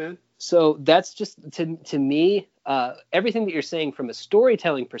 Yeah, man. So that's just to me, everything that you're saying from a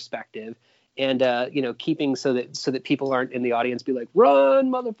storytelling perspective, and keeping so that people aren't in the audience be like, run,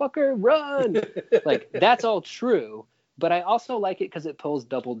 motherfucker, run. Like that's all true. But I also like it because it pulls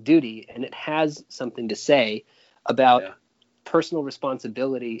double duty and it has something to say about personal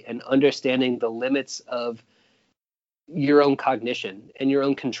responsibility and understanding the limits of your own cognition and your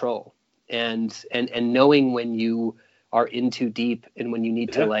own control, and knowing when you are in too deep and when you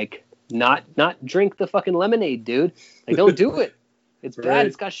need to like not drink the fucking lemonade, dude. Like, don't do it. It's bad.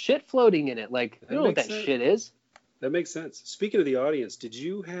 It's got shit floating in it. Like, you know what that shit is. That makes sense. Speaking of the audience, did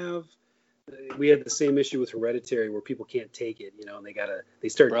you have? We had the same issue with Hereditary where people can't take it, you know, and they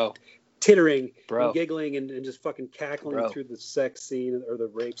start tittering, and giggling, and just fucking cackling through the sex scene or the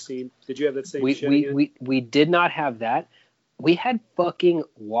rape scene. Did you have that same shit? We did not have that. We had fucking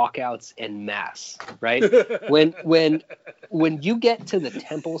walkouts en masse, right? when you get to the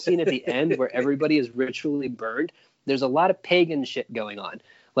temple scene at the end where everybody is ritually burned, there's a lot of pagan shit going on.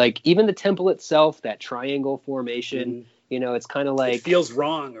 Like, even the temple itself, that triangle formation, you know, it's kind of like... It feels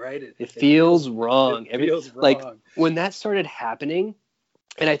wrong, right? It feels wrong. It feels wrong. Like, when that started happening,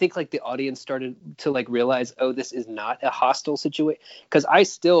 and I think, like, the audience started to, like, realize, oh, this is not a hostile situation. Because I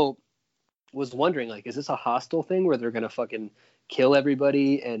still was wondering, like, is this a hostile thing where they're going to fucking kill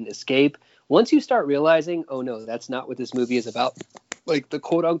everybody and escape? Once you start realizing, oh, no, that's not what this movie is about. Like, the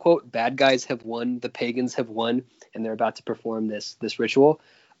quote-unquote bad guys have won, the pagans have won, and they're about to perform this ritual.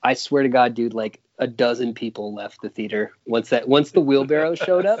 I swear to God, dude, like a dozen people left the theater once the wheelbarrows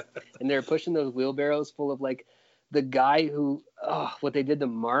showed up, and they were pushing those wheelbarrows full of, like, the guy who, what they did to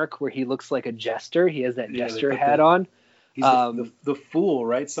Mark, where he looks like a jester. He has that jester hat on. He's the fool,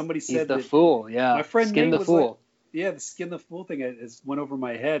 right? Somebody said he's the fool. Yeah, my friend Skin Nate the Fool. Like, the Skin the Fool thing went over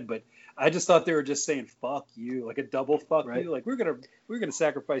my head, but I just thought they were just saying "fuck you," like a double fuck you. Like, we're gonna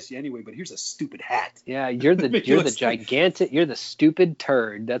sacrifice you anyway, but here's a stupid hat. Yeah, you're the stupid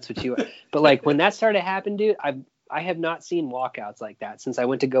turd. That's what you are. But, like, when that started happening, dude, I have not seen walkouts like that since I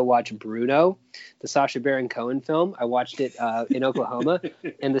went to go watch Bruno, the Sacha Baron Cohen film. I watched it in Oklahoma,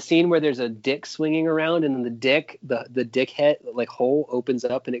 and the scene where there's a dick swinging around, and then the dick head, like, hole opens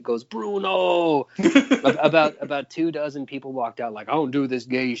up, and it goes Bruno. about 24 people walked out like, I don't do this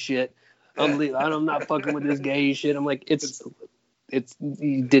gay shit. I'm not fucking with this gay shit. I'm like, it's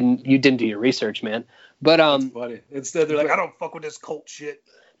you didn't do your research, man. But that's funny. Instead, they're like, I don't fuck with this cult shit.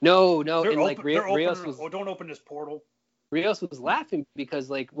 No, and like Rios was, don't open this portal. Rios was laughing because,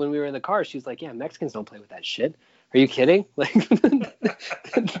 like, when we were in the car, she was like, "Yeah, Mexicans don't play with that shit. Are you kidding? Like,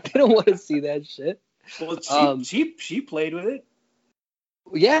 they don't want to see that shit." Well, she played with it.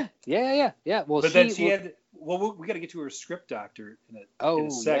 Yeah. Well, but then she had. Well, we got to get to her script doctor in a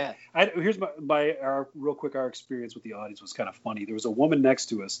sec. Yeah. Here's our real quick. Our experience with the audience was kind of funny. There was a woman next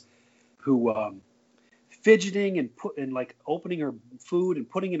to us who. Fidgeting and like opening her food and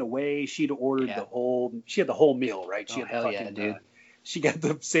putting it away. She'd ordered she had the whole meal, right? She had the fucking, dude. She got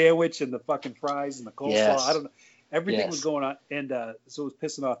the sandwich and the fucking fries and the coleslaw. Yes. I don't know. Everything was going on. And so it was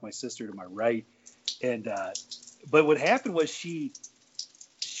pissing off my sister to my right. And but what happened was she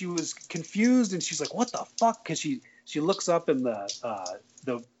was confused and she's like, what the fuck? Because she looks up and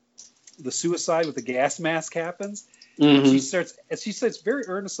the suicide with the gas mask happens. Mm-hmm. She starts very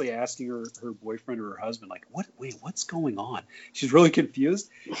earnestly asking her boyfriend or her husband, like, what's going on? She's really confused.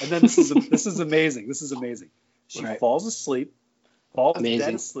 And then this is amazing. This is amazing. She falls asleep,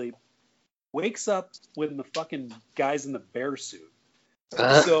 dead asleep, wakes up when the fucking guy's in the bear suit.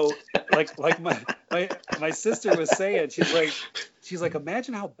 So like my sister was saying, she's like,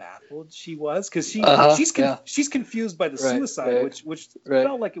 imagine how baffled she was, because she's confused by the suicide, which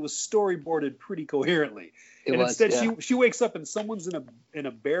felt like it was storyboarded pretty coherently. Instead, she wakes up and someone's in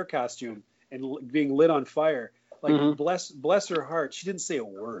a bear costume and being lit on fire. Like, bless her heart, she didn't say a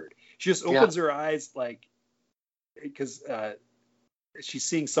word. She just opens her eyes, like, because she's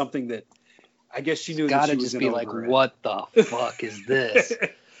seeing something that I guess she knew that she was going to be like, what the fuck is this?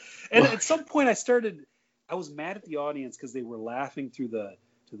 And at some point, I was mad at the audience because they were laughing through the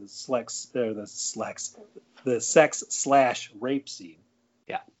sex/rape scene.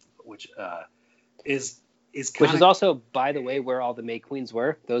 Yeah, which is which is also, by the way, where all the May Queens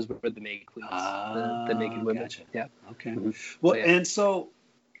were. Those were the May Queens, the naked women. Gotcha. Yeah. Okay. Mm-hmm. Well, and so,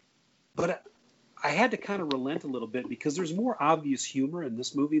 but I had to kind of relent a little bit because there's more obvious humor in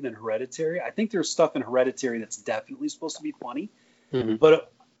this movie than Hereditary. I think there's stuff in Hereditary that's definitely supposed to be funny,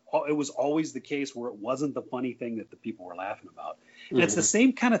 but it was always the case where it wasn't the funny thing that the people were laughing about. And it's the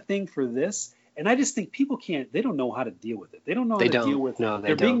same kind of thing for this. And I just think people they don't know how to deal with it. They don't know how to deal with it. No,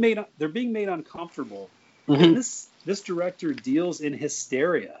 they're being made uncomfortable. And this director deals in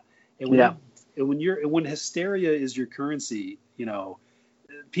hysteria. And when hysteria is your currency, you know,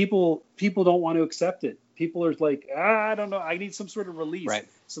 people don't want to accept it. People are like, I don't know, I need some sort of release. Right.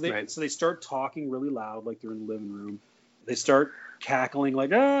 So they start talking really loud, like they're in the living room. They start cackling like,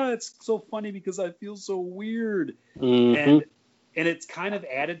 it's so funny because I feel so weird. And it's kind of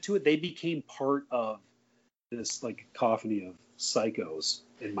added to it. They became part of this like cacophony of psychos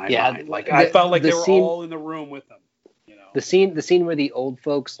in my Yeah, mind. Like I felt like they were scene, all in the room with them. You know, the scene where the old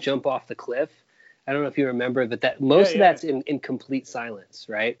folks jump off the cliff. I don't know if you remember, but that most of that's in complete silence,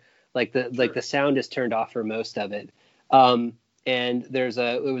 right? Like the sound is turned off for most of it. And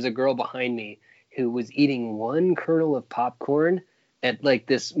it was a girl behind me who was eating one kernel of popcorn at like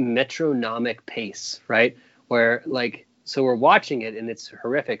this metronomic pace, right? Where like, so we're watching it and it's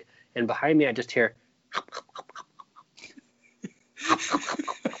horrific. And behind me, I just hear.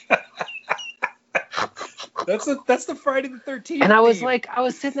 That's the Friday the 13th. And I was like, I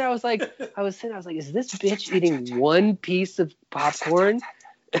was sitting there, is this bitch eating one piece of popcorn?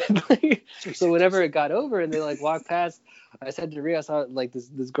 So whenever it got over and they like walked past, I said to Rio, I saw like this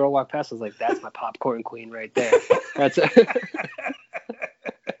girl walk past. I was like, that's my popcorn queen right there. That's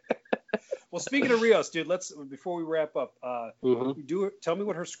Well, speaking of Rios, dude, before we wrap up, tell me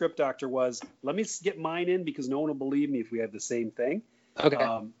what her script doctor was. Let me get mine in because no one will believe me if we have the same thing. Okay.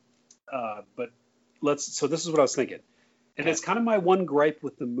 But so this is what I was thinking. And it's kind of my one gripe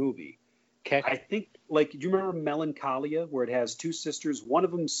with the movie. Okay. I think, like, do you remember Melancholia, where it has two sisters? One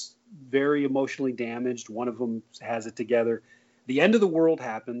of them's very emotionally damaged. One of them has it together. The end of the world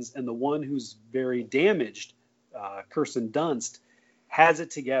happens, and the one who's very damaged, Kirsten Dunst, has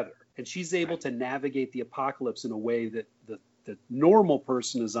it together. And she's able to navigate the apocalypse in a way that the normal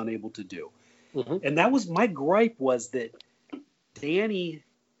person is unable to do. Mm-hmm. And that was my gripe, was that Danny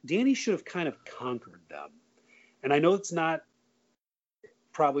should have kind of conquered them. And I know it's not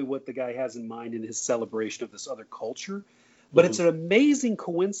probably what the guy has in mind in his celebration of this other culture, but it's an amazing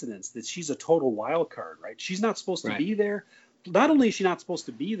coincidence that she's a total wild card, right? She's not supposed to be there. Not only is she not supposed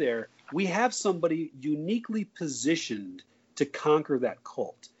to be there, we have somebody uniquely positioned to conquer that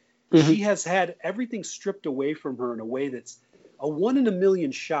cult. Mm-hmm. She has had everything stripped away from her in a way that's a 1 in a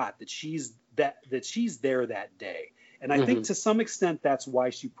million shot that she's there that day. And I think to some extent that's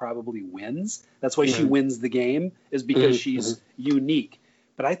why she probably wins. That's why she wins the game, is because she's unique.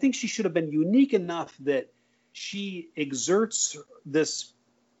 But I think she should have been unique enough that she exerts this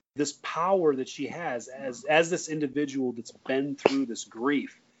power that she has as this individual that's been through this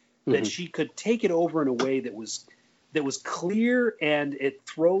grief, that she could take it over in a way that was clear, and it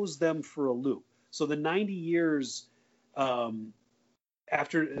throws them for a loop. So the 90 years,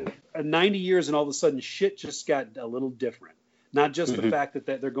 after 90 years, and all of a sudden shit just got a little different. Not just the fact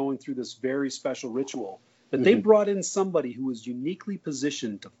that they're going through this very special ritual, but they brought in somebody who was uniquely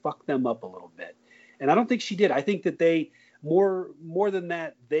positioned to fuck them up a little bit. And I don't think she did. I think that they, more than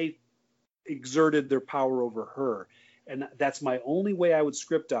that, they exerted their power over her. And that's my only way I would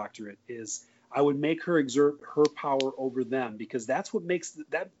script doctor it, is I would make her exert her power over them, because that's what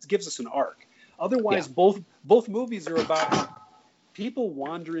that gives us an arc. Otherwise, both movies are about people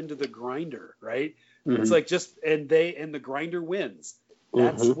wander into the grinder, right? It's like and the grinder wins.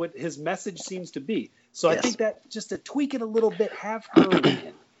 That's what his message seems to be. So I think that just to tweak it a little bit, have her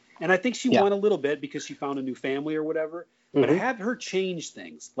win. And I think she won a little bit because she found a new family or whatever. But have her change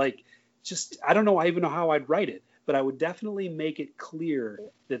things. Like, I don't know, I even know how I'd write it, but I would definitely make it clear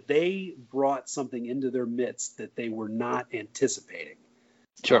that they brought something into their midst that they were not anticipating.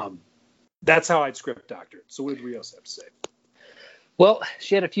 Sure. That's how I'd script doctor it. So what did Rios have to say? Well,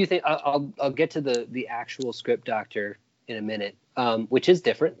 she had a few things. I'll get to the actual script doctor in a minute, which is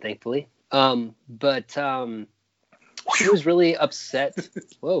different, thankfully. But she was really upset.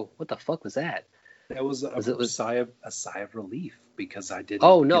 Whoa, what the fuck was that? That was a sigh of relief, because I didn't.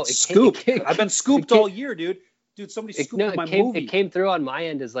 Oh no, get scooped. I've been scooped all year, dude. Dude, somebody scooped my movie. It came through on my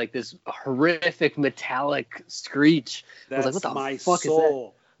end as like this horrific metallic screech. That's I was like, what the fuck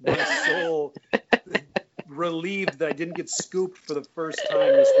soul. Is that? My soul relieved that I didn't get scooped for the first time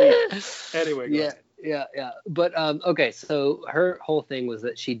this week. Anyway, go ahead. Yeah. But okay, so her whole thing was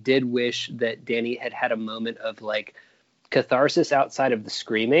that she did wish that Danny had a moment of like catharsis outside of the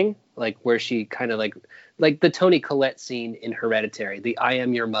screaming, like where she kind of like the Toni Collette scene in Hereditary, the "I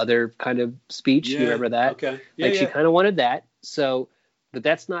am your mother" kind of speech. You remember that? Okay. She kind of wanted that. So, but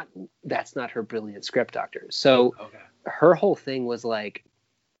that's not her brilliant script doctor. So her whole thing was like,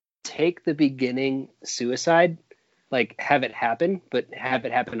 take the beginning suicide, like have it happen, but have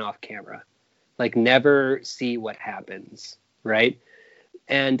it happen off camera. Like never see what happens, right?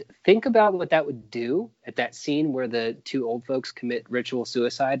 And think about what that would do at that scene where the two old folks commit ritual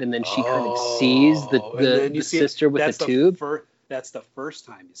suicide, and then she kind of sees the sister with the tube. That's the first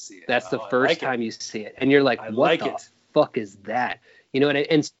time you see it. That's the first time you see it, and you're like, what the fuck is that? You know,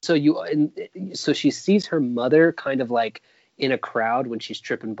 and so she sees her mother kind of like in a crowd when she's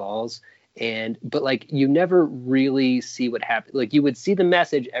tripping balls, but like you never really see what happened. Like you would see the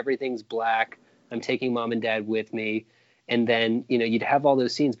message, everything's black, I'm taking mom and dad with me. And then, you know, you'd have all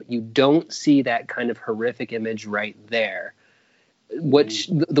those scenes, but you don't see that kind of horrific image right there.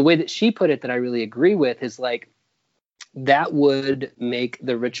 The way that she put it that I really agree with is like, that would make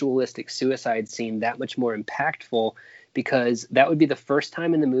the ritualistic suicide scene that much more impactful, because that would be the first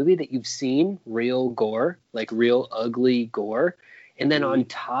time in the movie that you've seen real gore, like real ugly gore. And then on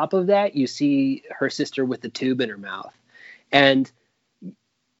top of that, you see her sister with the tube in her mouth. And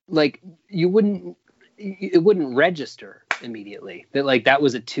like, it wouldn't register immediately that like that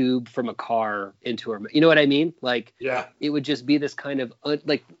was a tube from a car into her. You know what I mean? Like, yeah, it would just be this kind of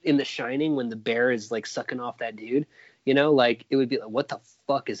like in The Shining when the bear is like sucking off that dude. You know, like it would be like, what the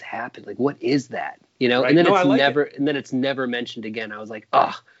fuck has happened? Like, what is that? You know, right. And then it's never mentioned again. I was like,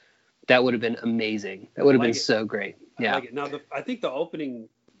 oh, that would have been amazing. That would have been so great. Yeah. I like it. Now, I think the opening,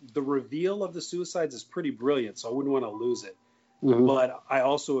 the reveal of the suicides is pretty brilliant, so I wouldn't want to lose it. Mm-hmm. But I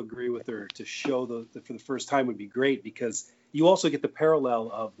also agree with her to show for the first time would be great, because you also get the parallel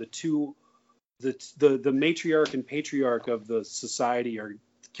of the two, the matriarch and patriarch of the society are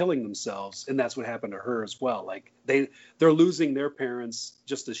killing themselves, and that's what happened to her as well. Like they're losing their parents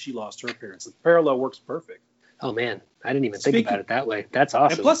just as she lost her parents. The parallel works perfect. Oh man, I didn't even think about it that way. That's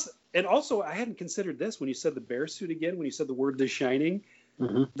awesome. And also I hadn't considered this when you said the bear suit again, when you said the word The Shining.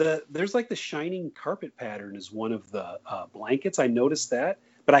 Mm-hmm. There's like the shining carpet pattern is one of the blankets. I noticed that,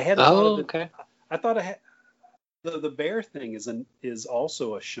 but I hadn't thought of it. Okay. I thought I had the bear thing is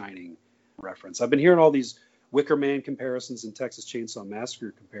also a Shining reference. I've been hearing all these Wicker Man comparisons and Texas Chainsaw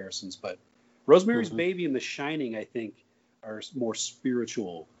Massacre comparisons, but Rosemary's Baby and The Shining, I think, are more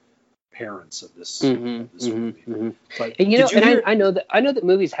spiritual parents of this, movie. Mm-hmm. But and I know that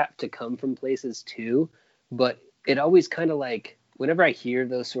movies have to come from places too, but it always kind of like, whenever I hear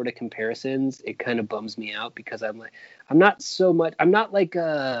those sort of comparisons, it kind of bums me out, because I'm not so much like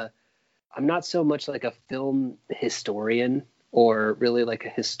a film historian, or really like a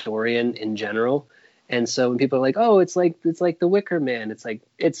historian in general. And so when people are like, oh, it's like the Wicker Man, it's like,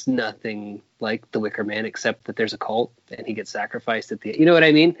 it's nothing like the Wicker Man, except that there's a cult and he gets sacrificed at the, you know what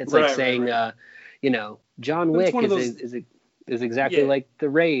I mean? It's like saying, you know, John Wick is exactly like The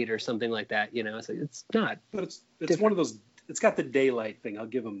Raid or something like that. You know, it's like, it's not. But it's one of those. It's got the daylight thing. I'll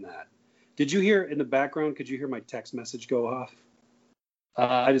give him that. Did you hear in the background? Could you hear my text message go off?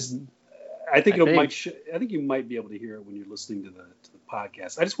 I think you might be able to hear it when you're listening to the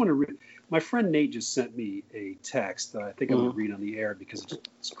podcast. I just want to read. My friend Nate just sent me a text that I think I'm going to read on the air, because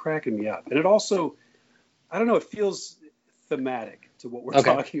it's cracking me up. And it also, I don't know, it feels thematic to what we're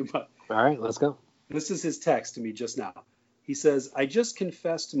talking about. All right, let's go. This is his text to me just now. He says, I just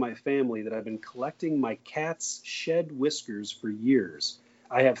confessed to my family that I've been collecting my cat's shed whiskers for years.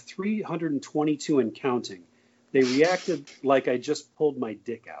 I have 322 and counting. They reacted like I just pulled my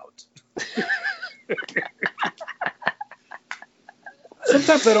dick out.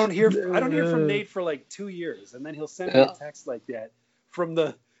 Sometimes I don't hear from Nate for like 2 years, and then he'll send me a text like that from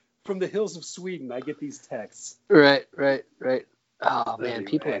the hills of Sweden. I get these texts. Right. Oh man,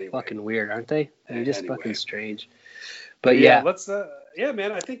 people are fucking weird, aren't they? They're just fucking strange. But yeah, let's.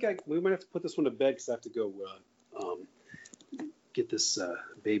 Man, I think we might have to put this one to bed, because I have to go get this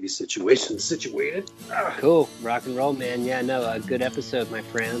baby situation situated. Cool, rock and roll, man. Yeah, no, a good episode, my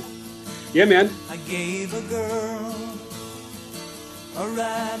friend. Yeah, man. I gave a girl a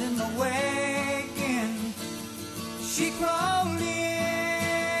ride in the wagon. She crawled in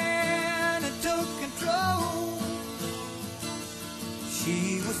and took control.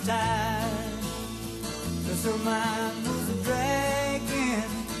 She was tired, 'cause her mind was a dragging.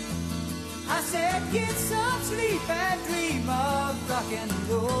 I said, get some sleep and dream of rock and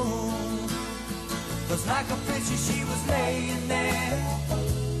roll. 'Cause like a princess she was laying there,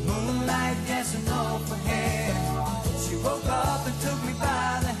 moonlight dancing off her hair. She woke up and took me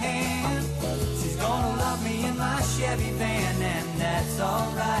by the hand. She's gonna love me in my Chevy van, and that's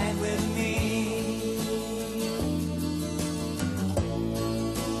alright with me.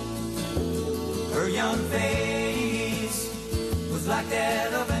 Her young face was like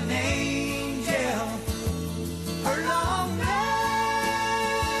that of an angel. Her long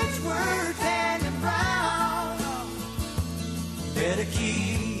legs were tan and brown. Better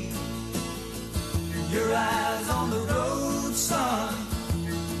keep your eyes on the road, son.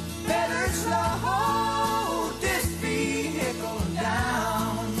 Better slow this vehicle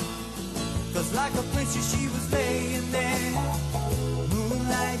down. 'Cause like a princess she was laying there,